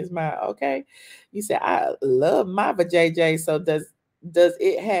speaking his mind. Okay. You said, I love my JJ. So does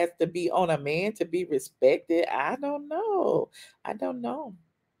it have to be on a man to be respected? I don't know.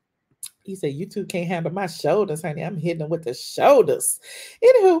 He said, you two can't handle my shoulders, honey. I'm hitting them with the shoulders.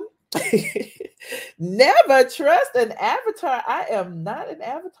 Anywho, never trust an avatar. I am not an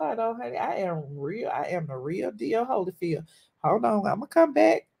avatar, though, honey. I am real. I am the real deal, Holyfield. Hold on. I'm going to come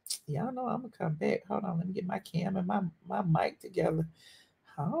back. Y'all know I'm going to come back. Hold on. Let me get my cam and my mic together.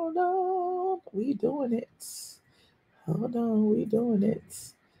 Hold on. We doing it. Hold on. We doing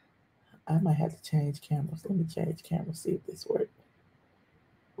it. I might have to change cameras. Let me change cameras, see if this works.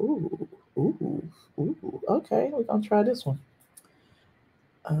 Ooh. Okay, we're going to try this one.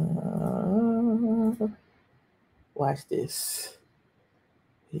 Watch this.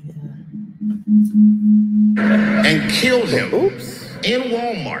 Yeah. And killed him. Oops. In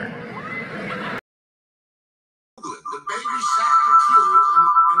Walmart. DaBaby shot and killed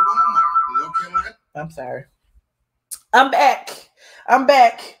in Walmart. You know, Caroline? I'm sorry. I'm back.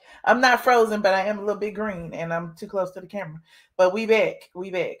 I'm not frozen, but I am a little bit green, and I'm too close to the camera. But we back.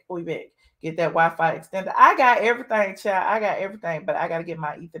 Get that Wi-Fi extender. I got everything, child. I got everything, but I got to get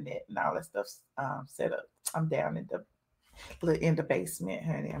my Ethernet and all that stuff set up. I'm down in the basement,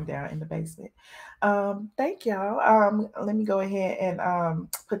 honey. I'm down in the basement. Thank y'all. Let me go ahead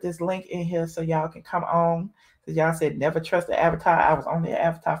and put this link in here so y'all can come on. Because y'all said never trust the avatar. I was only an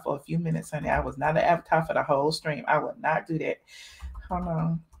avatar for a few minutes, honey. I was not an avatar for the whole stream. I would not do that. Hold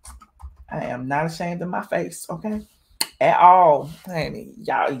on. I am not ashamed of my face, okay? At all, honey.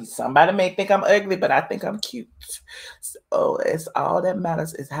 Y'all, somebody may think I'm ugly, but I think I'm cute. So it's all that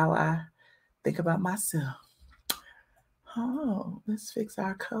matters is how I think about myself. Oh, let's fix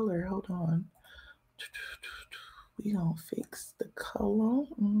our color. Hold on. We gonna fix the color.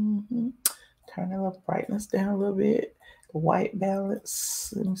 Turn the little brightness down a little bit. The white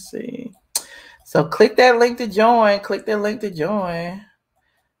balance. Let me see. So click that link to join.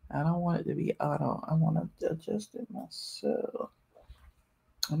 I don't want it to be auto. I want to adjust it myself.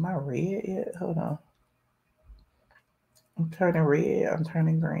 Am I red yet? Hold on. I'm turning red. I'm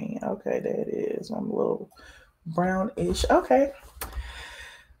turning green. Okay, there it is. I'm a little brownish. Okay.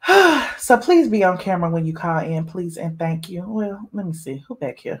 So please be on camera when you call in, please, and thank you. Well, let me see. Who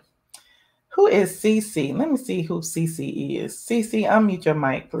back here? Who is CC? Let me see who CC is. CC, unmute your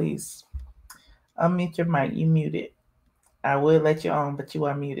mic, please. Unmute your mic. You muted. I would let you on, but you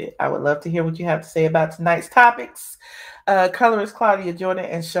are muted. I would love to hear what you have to say about tonight's topics. Colorist Claudia Jordan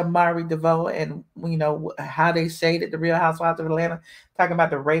and Shamari Devoe, and you know how they shaded the Real Housewives of Atlanta, talking about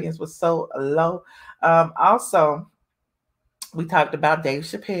the ratings was so low. Also, we talked about Dave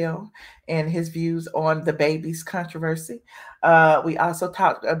Chappelle and his views on DaBaby's controversy. We also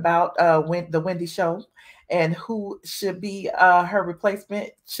talked about the Wendy show and who should be her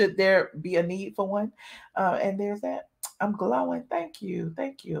replacement, should there be a need for one. And there's that. I'm glowing. Thank you.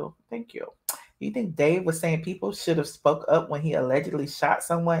 You think Dave was saying people should have spoke up when he allegedly shot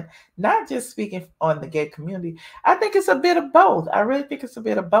someone? Not just speaking on the gay community. I think it's a bit of both. I really think it's a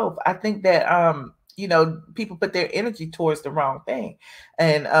bit of both. I think that people put their energy towards the wrong thing,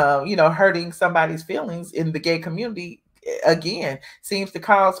 and hurting somebody's feelings in the gay community again seems to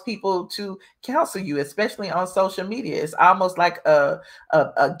cause people to counsel you, especially on social media. It's almost like a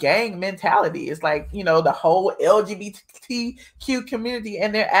gang mentality. It's like, the whole LGBTQ community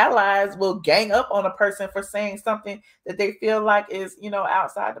and their allies will gang up on a person for saying something that they feel like is,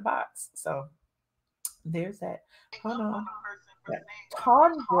 outside the box. So there's that. Hold on.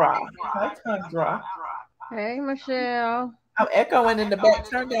 Tundra. Hi, Tundra. Hey, Michelle. I'm echoing in the back.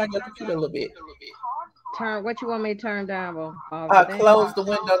 Turn down your computer a little bit. What you want me to turn down? Close the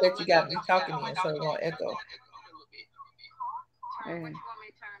window that you got me talking in so it won't echo. Hey.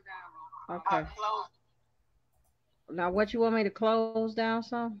 Okay. Now, what you want me to close down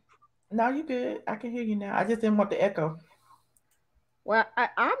some? No, you good. I can hear you now. I just didn't want the echo. Well,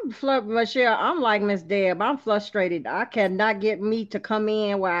 Michelle, I'm like Miss Deb. I'm frustrated. I cannot get me to come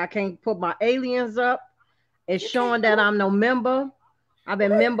in where I can't put my aliens up. It's showing that I'm no member. I've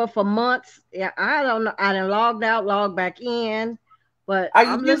been member for months. Yeah, I don't know. I done logged out, logged back in. But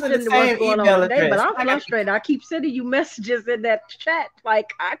I'm listening to what's going on today. But I'm frustrated. I keep sending you messages in that chat.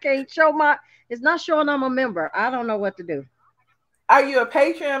 Like, I can't show it's not showing I'm a member. I don't know what to do. Are you a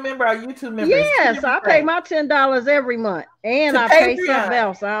Patreon member or YouTube member? Yes, I pay my $10 every month. And I pay something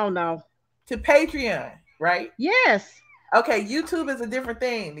else. I don't know. To Patreon, right? Yes. Okay, YouTube is a different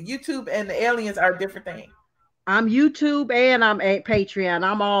thing. The YouTube and the aliens are a different thing. I'm YouTube and I'm a Patreon.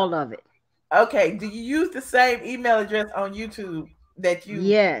 I'm all of it. Okay. Do you use the same email address on YouTube that you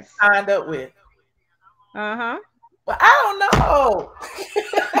signed up with? Uh-huh. Well, I don't know.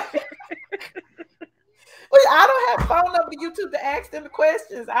 Well, I don't have phone number to YouTube to ask them the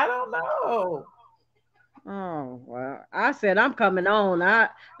questions. I don't know. Oh, well, I said I'm coming on. I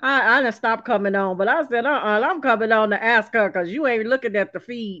done stopped coming on, but I said, I'm coming on to ask her because you ain't looking at the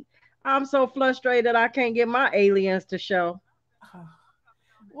feed. I'm so frustrated I can't get my aliens to show.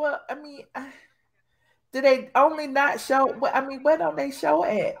 Well, I mean, do they only not show? I mean, where don't they show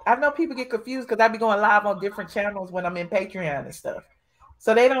at? I know people get confused because I be going live on different channels when I'm in Patreon and stuff.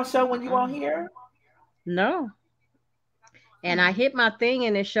 So they don't show when you on here? No. And I hit my thing,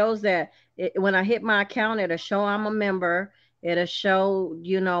 and it shows that when I hit my account, it'll show I'm a member. It'll show,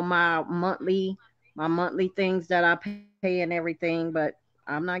 my monthly things that I pay and everything. But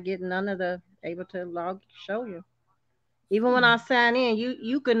I'm not getting none of the able to show you. Even when I sign in,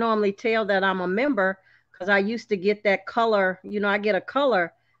 you can normally tell that I'm a member because I used to get that color. I get a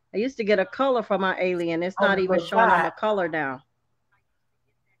color. I used to get a color for my alien. It's not even showing I'm a color now.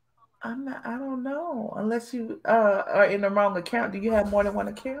 I don't know. Unless you are in the wrong account. Do you have more than one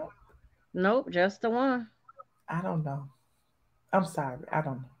account? Nope, just the one. I don't know. I'm sorry. I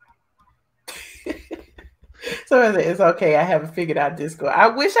don't know. So it's okay. I haven't figured out Discord. I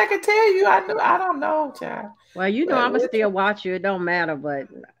wish I could tell you. I don't know, child. Well, I'm going to still watch you. It don't matter, but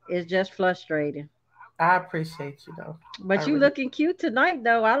it's just frustrating. I appreciate you, though. But you looking cute tonight,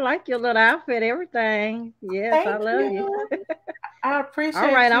 though. I like your little outfit, everything. Yes, I love you. I appreciate it.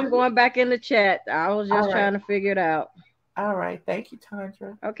 All right, I'm going back in the chat. I was just trying to figure it out. All right. Thank you,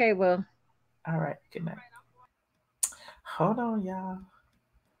 Tundra. Okay, well. All right. Good night. Hold on, y'all.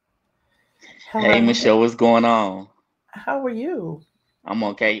 Hello. Hey, Michelle, what's going on? How are you? I'm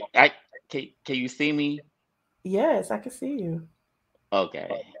okay. Can you see me? Yes, I can see you.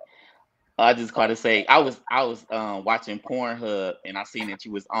 Okay. I just got to say, I was watching Pornhub and I seen that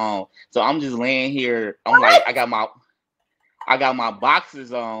you was on. So I'm just laying here. I'm like, I got my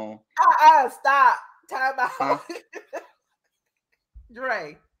boxers on. Stop. Time out. Huh?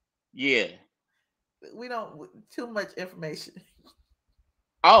 Dre. Yeah. We don't too much information.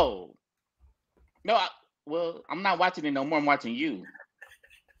 Oh. No, I'm not watching it no more. I'm watching you.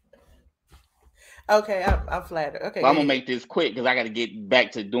 Okay, I'm flattered. Okay, well, I'm gonna make this quick because I got to get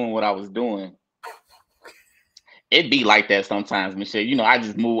back to doing what I was doing. It be like that sometimes, Michelle. I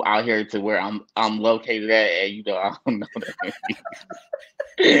just move out here to where I'm located at, and I don't know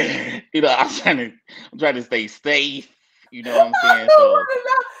that. I'm trying to stay safe. You know what I'm saying?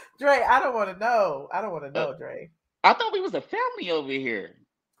 Dre, I don't want to know. I don't want to know, Dre. I thought we was a family over here.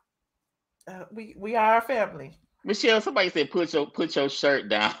 We are a family. Michelle, somebody said put your shirt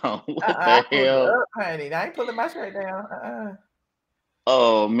down. What the hell? Up, honey. I ain't pulling my shirt down.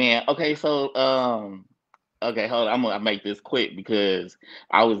 Oh man. Okay, so okay, hold on. I'm gonna make this quick because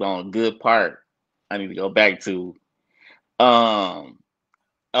I was on a good part. I need to go back to.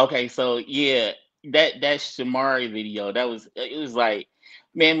 Okay, so yeah, that Shamari video, it was like,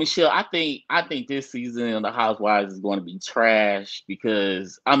 man, Michelle, I think this season of the Housewives is going to be trash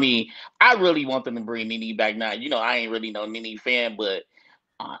because I really want them to bring Nene back now. I ain't really no Nene fan, but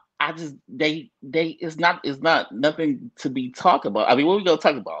I just it's not nothing to be talked about. What we gonna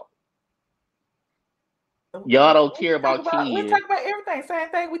talk about? Y'all don't care about Kenya. We talk about everything. Same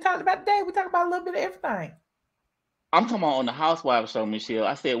thing we talked about today. We talk about a little bit of everything. I'm talking about on the Housewives show, Michelle.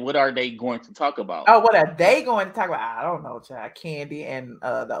 I said, what are they going to talk about? Oh, what are they going to talk about? I don't know, child. Candy and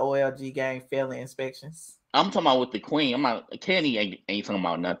the OLG gang failing inspections. I'm talking about with the queen. Candy ain't talking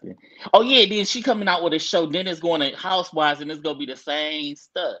about nothing. Oh yeah, then she coming out with a show. Then it's going to Housewives, and it's gonna be the same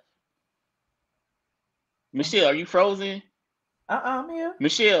stuff. Michelle, are you frozen? I'm here.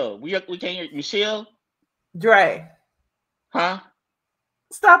 Michelle, we can't hear Michelle. Dre. Huh?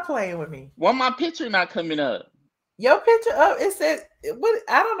 Stop playing with me. Why my picture not coming up? Your picture up, it says, what?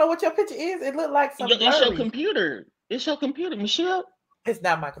 I don't know what your picture is. It looked like something. It's your computer. It's your computer, Michelle. It's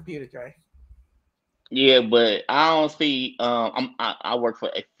not my computer, Dre. Yeah, but I don't see. I work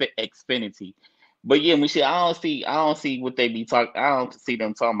for Xfinity, but yeah, Michelle, I don't see what they be talking. I don't see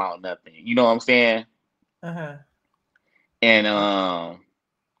them talking about nothing. You know what I'm saying? And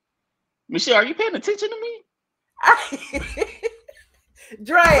Michelle, are you paying attention to me?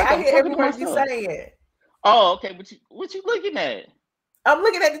 Dre, I hear every word you saying. Oh, okay. What you looking at? I'm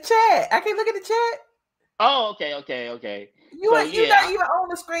looking at the chat. I can't look at the chat. Oh, okay. You're not even on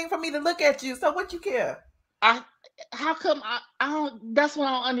the screen for me to look at you. So what you care? How come I don't? That's what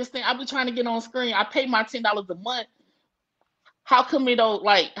I don't understand. I've been trying to get on screen. I pay my $10 a month. How come it don't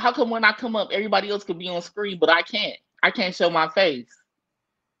How come when I come up, everybody else could be on screen, but I can't? I can't show my face.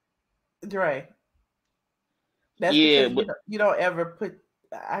 Dre. That's because you don't ever put.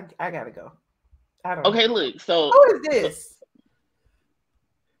 I gotta go. I don't. Okay, look. So who is this?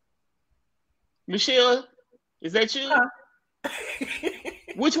 Michelle, is that you?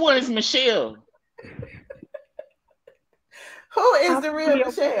 Which one is Michelle? Who is the real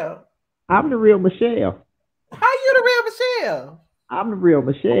Michelle? I'm the real Michelle. How you the real Michelle? I'm the real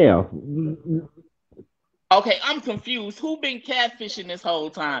Michelle. Okay, I'm confused. Who been catfishing this whole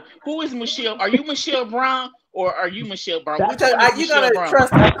time? Who is Michelle? Are you Michelle Brown or are you Michelle Brown? Are you gonna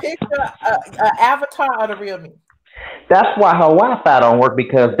trust a picture, an avatar, or the real me? That's why her Wi-Fi don't work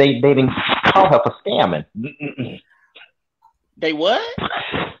because they didn't call her for scamming. They what?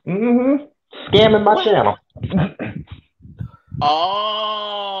 Scamming my channel.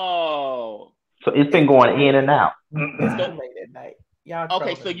 Oh. So it's been going in and out. It's too late at night. Y'all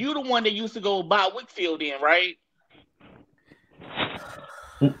okay, so you the one that used to go by Wickfield then, right?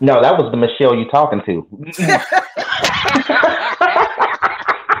 No, that was the Michelle you talking to.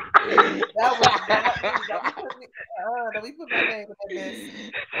 We put my name in this.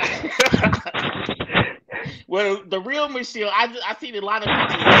 Well, the real Michelle, I seen a lot of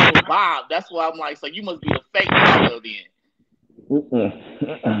pictures of Bob. That's why I'm like, so you must be the fake Michelle then.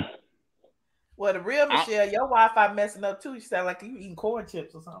 Well, the real Michelle, your Wi-Fi messing up too. You sound like you eating corn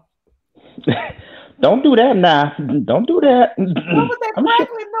chips or something. Don't do that now. Don't do that. What was that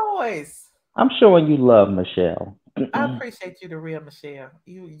crackling noise? I'm showing you love, Michelle. I appreciate you, the real Michelle.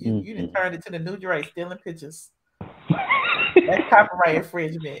 You done turned it to the new Dre, stealing pictures. That's copyright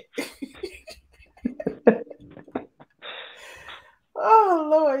infringement. Oh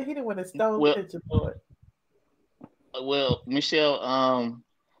Lord, he didn't want to steal the picture for it. Well, Michelle,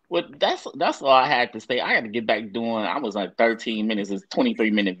 well, that's all I had to say. I had to get back doing. I was like 13 minutes. It's a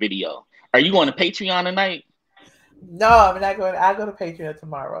 23-minute video. Are you going to Patreon tonight? No, I'm not going. I'll go to Patreon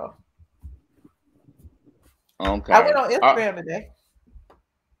tomorrow. Okay. I went on Instagram today.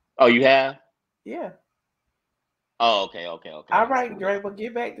 Oh, you have? Yeah. Oh, okay. All right, Dre. Well,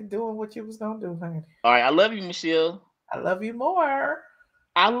 get back to doing what you was gonna do, honey. All right. I love you, Michelle. I love you more.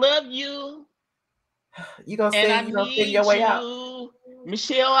 I love you. You gonna sing? You gonna sing your way out?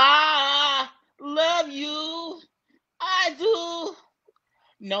 Michelle, I love you. I do.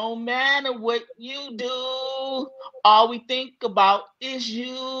 No matter what you do, all we think about is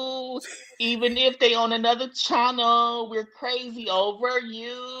you. Even if they on another channel, we're crazy over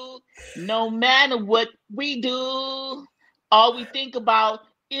you. No matter what we do, all we think about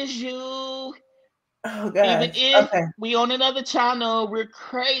is you. Oh, God. Even if we on another channel, we're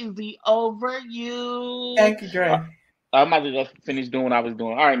crazy over you. Thank you, Dre. I might as well finish doing what I was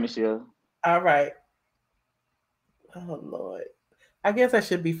doing. All right, Michelle. All right. Oh, Lord. I guess I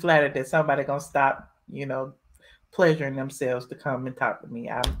should be flattered that somebody gonna stop, pleasuring themselves to come and talk to me.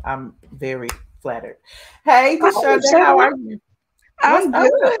 I'm very flattered. Hey, Deshaunda, how are you? I'm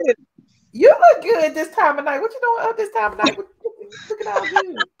good. You look good this time of night. What you doing up this time of night? Look at all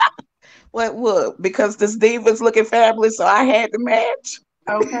you. What? Because this diva's looking fabulous, so I had to match.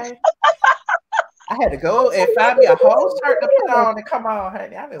 Okay. I had to go and find me a whole shirt to put on and come on,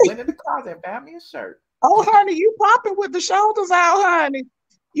 honey. I went in the closet and found me a shirt. Oh, honey, you popping with the shoulders out, honey.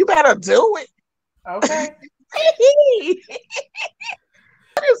 You better do it. Okay.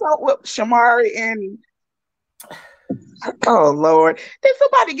 What is up with Shamari and oh Lord? Did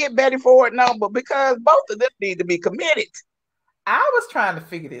somebody get Betty Ford number? Because both of them need to be committed. I was trying to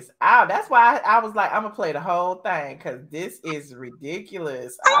figure this out. That's why I was like, I'm gonna play the whole thing because this is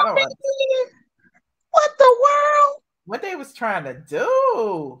ridiculous. I don't understand. What the world? What they was trying to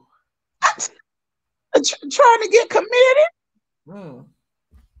do? Trying to get committed?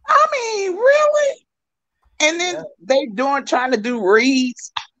 I mean, really? And then they trying to do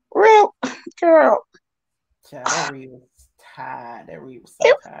reads. Real girl. Child, that read was tired. That read was so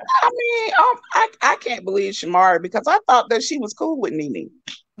tired. I mean, I can't believe Shamari because I thought that she was cool with Nene.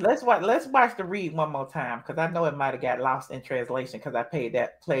 Let's watch the read one more time because I know it might have got lost in translation because I played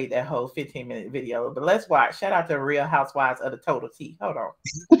that whole 15-minute video. But let's watch. Shout out to Real Housewives of the Total T. Hold on.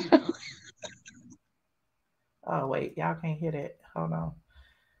 Oh wait, y'all can't hear that. Hold on.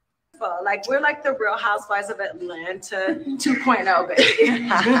 Like we're like the Real Housewives of Atlanta 2.0, baby.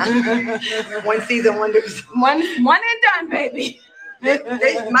 One season wonders. One and done, baby. They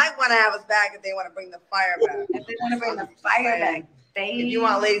might want to have us back if they want to bring the fire back. If they want to bring the fire back, baby. If you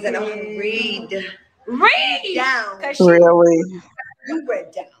want ladies that don't read down. Really? You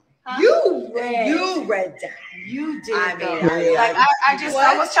read down. Huh? You read down. You did. I mean,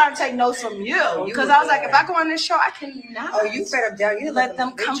 I was trying to take notes from you because I was like, if I go on this show, I cannot. Oh, you fed them down. You let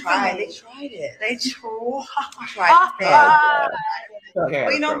them come from me. They tried it. They tried. Okay,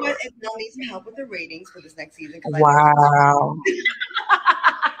 but you know what? If y'all need some help with the ratings for this next season, wow.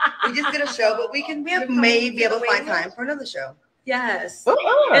 We just did a show, but we may be able to find time for another show. Yes.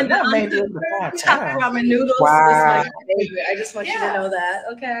 And that may be chopped ramen noodles. Wow. I just want you to know that.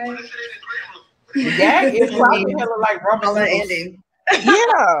 Okay. The gag is probably hella like ramen noodles.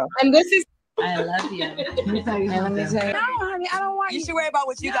 Yeah. And this is I love you. Let me tell you. No, honey, I don't want You should worry about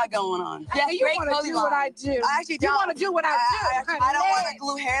what you got going on. Yeah, you want to do what I do. I actually don't. You want to do what I do. I don't want to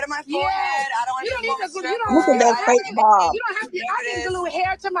glue hair to my forehead. I don't want to do Look at that fake bob. You don't have to. I can glue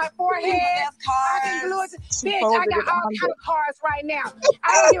hair to my forehead. I can glue it. Bitch, I got all kind of cars right now.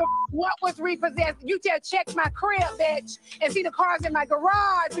 I don't give a what was repossessed. You just check my crib, bitch, and see the cars in my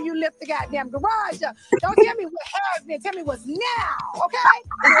garage when you lift the goddamn garage up. Don't tell me what has been. Tell me what's now,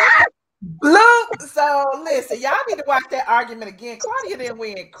 okay? Look, so listen, y'all need to watch that argument again. Claudia didn't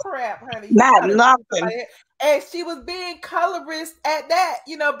win crap, honey. Not nothing. And she was being colorist at that,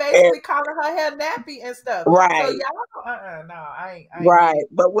 you know, basically calling her hair nappy and stuff. Right. So y'all, no, I ain't. Right.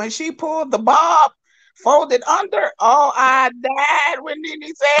 But when she pulled the bob, folded under, oh, I died when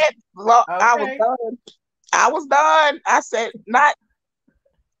Nene said, look, I was done. I was done. I said, not.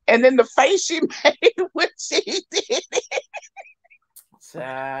 And then the face she made when she did it.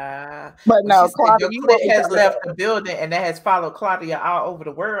 But no, Claudia, your clip has left the building, and that has followed Claudia all over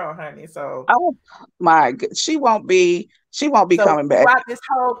the world, honey. So, oh my God, she won't be coming back. Throughout this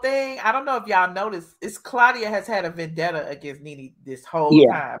whole thing, I don't know if y'all noticed, Claudia has had a vendetta against Nene this whole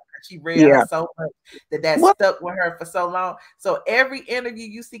time. She read her so much that stuck with her for so long. So every interview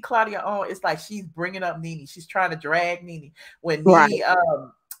you see Claudia on, it's like she's bringing up Nene. She's trying to drag Nene. When Nene,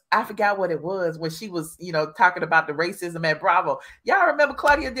 I forgot what it was when she was, you know, talking about the racism at Bravo. Y'all remember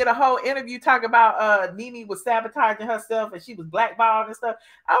Claudia did a whole interview talking about Nene was sabotaging herself and she was blackballed and stuff.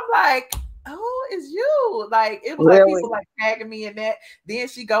 I'm like, who is you? Like, it was like people like tagging me in that. Then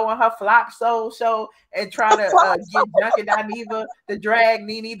she go on her flop soul show and try to get Drunken Dineva to drag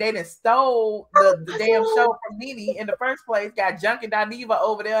Nene. They done stole the damn show from Nene in the first place. Got Drunken Dineva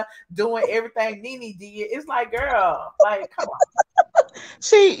over there doing everything Nene did. It's like, girl, like, come on.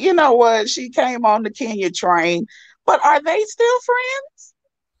 She, you know what? She came on the Kenya train, but are they still friends?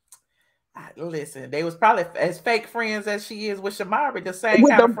 Listen, they was probably as fake friends as she is with Shamari, the same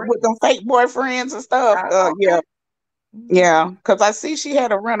with kind of friends. With them fake boyfriends and stuff. Yeah, because I see she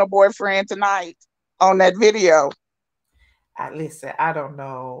had a rental boyfriend tonight on that video. Listen, I don't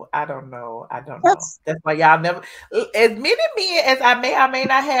know. That's why y'all never, as many men as I may or may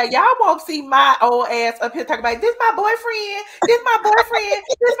not have, y'all won't see my old ass up here talking about this my boyfriend, this my boyfriend,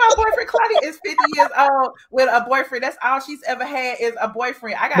 this my boyfriend. Claudia is 50 years old with a boyfriend. That's all she's ever had is a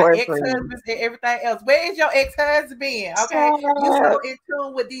boyfriend. I got ex-husbands and everything else. Where is your ex-husband? Okay, you so in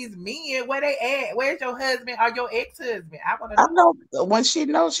tune with these men. Where they at? Where's your husband or your ex-husband? I want to know. I know when she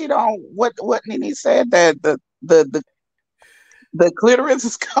knows she don't. What Nene said that the clitoris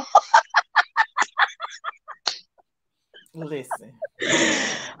is gone. Listen.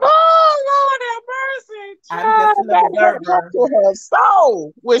 Oh, Lord have mercy. That hurt her to her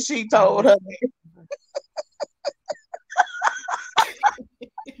soul when she told her.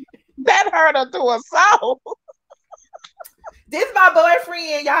 That hurt her to her soul. This my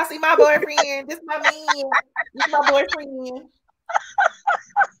boyfriend. Y'all see my boyfriend. This my man. This my boyfriend.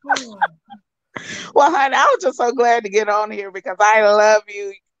 Well, honey, I was just so glad to get on here because I love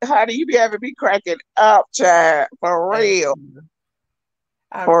you. Honey, you be having me cracking up, child. For real.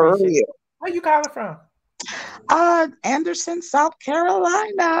 For real. Where you calling from? Anderson, South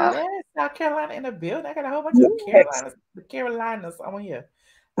Carolina. Yes, South Carolina in the building. I got a whole bunch of Carolinas on here.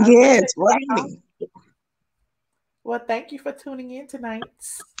 Yes, right. Well, thank you for tuning in tonight.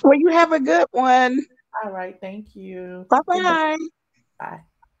 Well, you have a good one. All right, thank you. Bye-bye. Bye.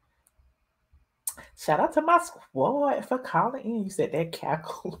 Shout out to my squad for calling in. You said that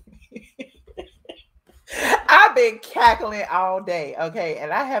cackle. I've been cackling all day, okay?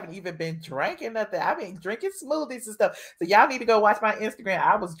 And I haven't even been drinking nothing. I've been drinking smoothies and stuff. So y'all need to go watch my Instagram.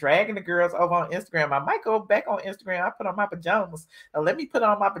 I was dragging the girls over on Instagram. I might go back on Instagram. I put on my pajamas. Now let me put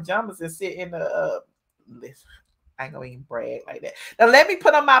on my pajamas and sit in the I ain't gonna even brag like that. Now let me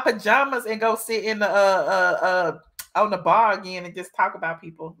put on my pajamas and go sit in the on the bar again and just talk about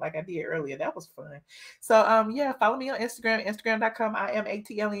people like I did earlier. That was fun. So yeah, follow me on Instagram, instagram.com.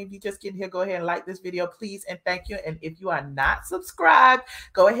 iamATLien. If you just get here, go ahead and like this video, please, and thank you. And if you are not subscribed,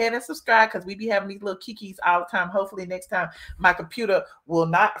 go ahead and subscribe because we be having these little kikis all the time. Hopefully next time my computer will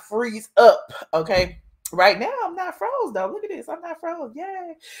not freeze up. Okay. Right now I'm not froze though. Look at this. I'm not froze.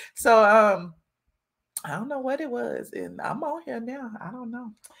 Yay. So I don't know what it was, and I'm on here now. I don't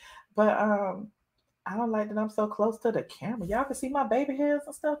know, but I don't like that I'm so close to the camera. Y'all can see my baby hairs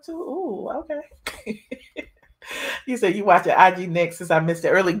and stuff too. Ooh, okay. You said you watch your IG next since I missed it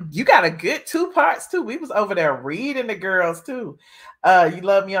early. You got a good 2 parts too. We was over there reading the girls too. You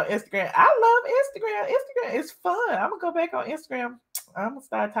love me on Instagram. I love Instagram. Instagram is fun. I'm gonna go back on Instagram. I'm gonna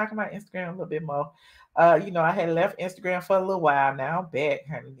start talking about Instagram a little bit more. You know, I had left Instagram for a little while. Now I'm back,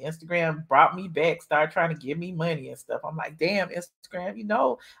 honey. Instagram brought me back, started trying to give me money and stuff. I'm like, damn, Instagram, you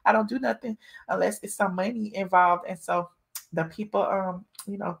know, I don't do nothing unless it's some money involved. And so the people,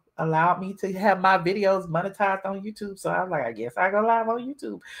 you know, allowed me to have my videos monetized on YouTube. So I was like, I guess I go live on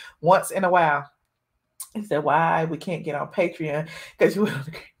YouTube once in a while. He said, why we can't get on Patreon? Because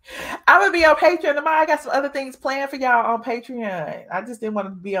I would be on Patreon tomorrow. I got some other things planned for y'all on Patreon. I just didn't want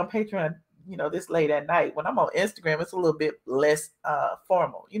to be on Patreon, you know, this late at night. When I'm on Instagram, it's a little bit less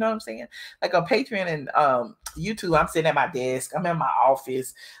formal. You know what I'm saying? Like on Patreon and YouTube, I'm sitting at my desk. I'm in my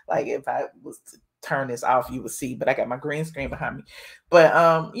office. Like if I was to turn this off, you would see, but I got my green screen behind me.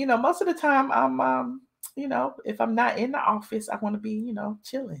 But you know, most of the time I'm you know, if I'm not in the office, I want to be, you know,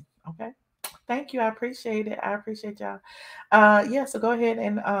 chilling. Okay. Thank you. I appreciate it. I appreciate y'all. Yeah, so go ahead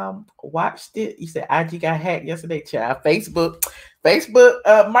and watch it. You said IG got hacked yesterday, child. Facebook,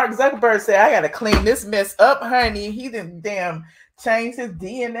 Mark Zuckerberg said, I gotta clean this mess up, honey. He didn't damn change his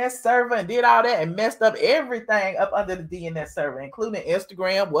DNS server and did all that and messed up everything up under the DNS server, including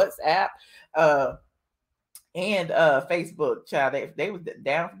Instagram, WhatsApp, and Facebook, child. They was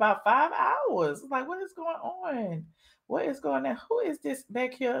down for about 5 hours. Like, what is going on? What is going on? Who is this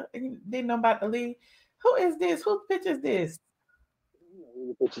back here? Didn't know about the lead. Who is this? Whose picture is this?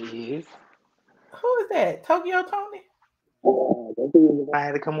 Who the picture is? Who is that? Tokyo Tony? I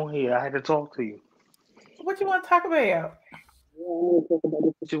had to come on here. I had to talk to you. What you want to talk about? I want to talk about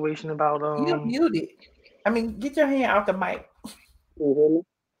the situation about You're muted. I mean, get your hand off the mic. Can you hear me?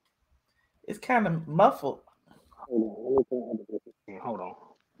 It's kind of muffled. Hold on.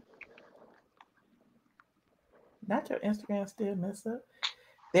 Not your Instagram still messed up.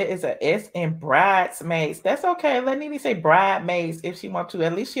 There is a S in bridesmaids. That's okay. Let Nene say bridesmaids if she wants to.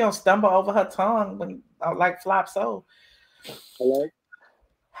 At least she don't stumble over her tongue when like Flop Soul. Hello.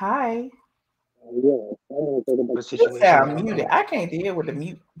 Hi. Yeah, I want to talk about the You situation. sound muted. I can't deal with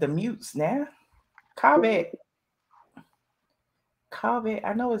the mutes now. Call back. Call back.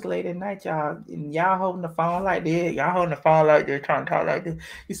 I know it's late at night, y'all. And y'all holding the phone like this. Y'all holding the phone like this, trying to talk like this.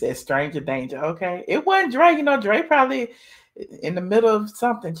 You said stranger danger. Okay. It wasn't Dre. You know, Dre probably in the middle of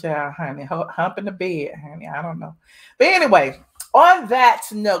something, child, honey. Humping the bed, honey. I don't know. But anyway, on that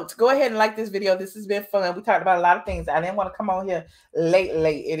note, go ahead and like this video. This has been fun. We talked about a lot of things. I didn't want to come on here late.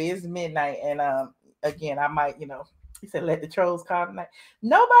 It is midnight. And again, I might, you know, he said, let the trolls call tonight.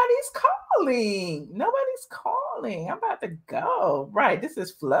 Nobody's calling. Nobody's calling. I'm about to go. Right. This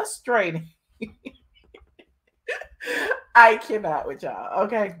is frustrating. I cannot with y'all.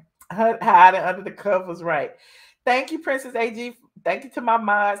 Okay. Hiding under the covers. Right. Thank you, Princess AG. Thank you to my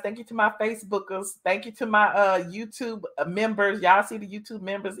mods. Thank you to my Facebookers. Thank you to my YouTube members. Y'all see the YouTube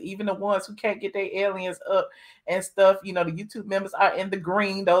members, even the ones who can't get their aliens up and stuff. You know, the YouTube members are in the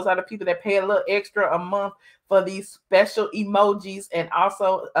green. Those are the people that pay a little extra a month for these special emojis. And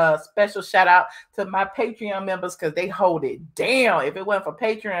also a special shout out to my Patreon members because they hold it down. If it wasn't for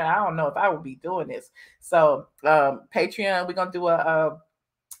Patreon, I don't know if I would be doing this. So Patreon, we're going to do a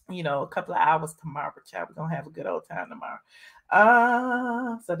couple of hours tomorrow, child. We're gonna have a good old time tomorrow.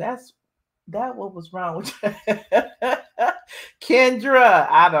 So that what was wrong with Kendra.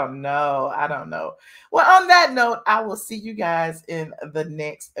 I don't know. Well, on that note, I will see you guys in the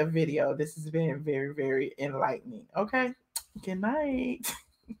next video. This has been very, very enlightening. Okay, good night.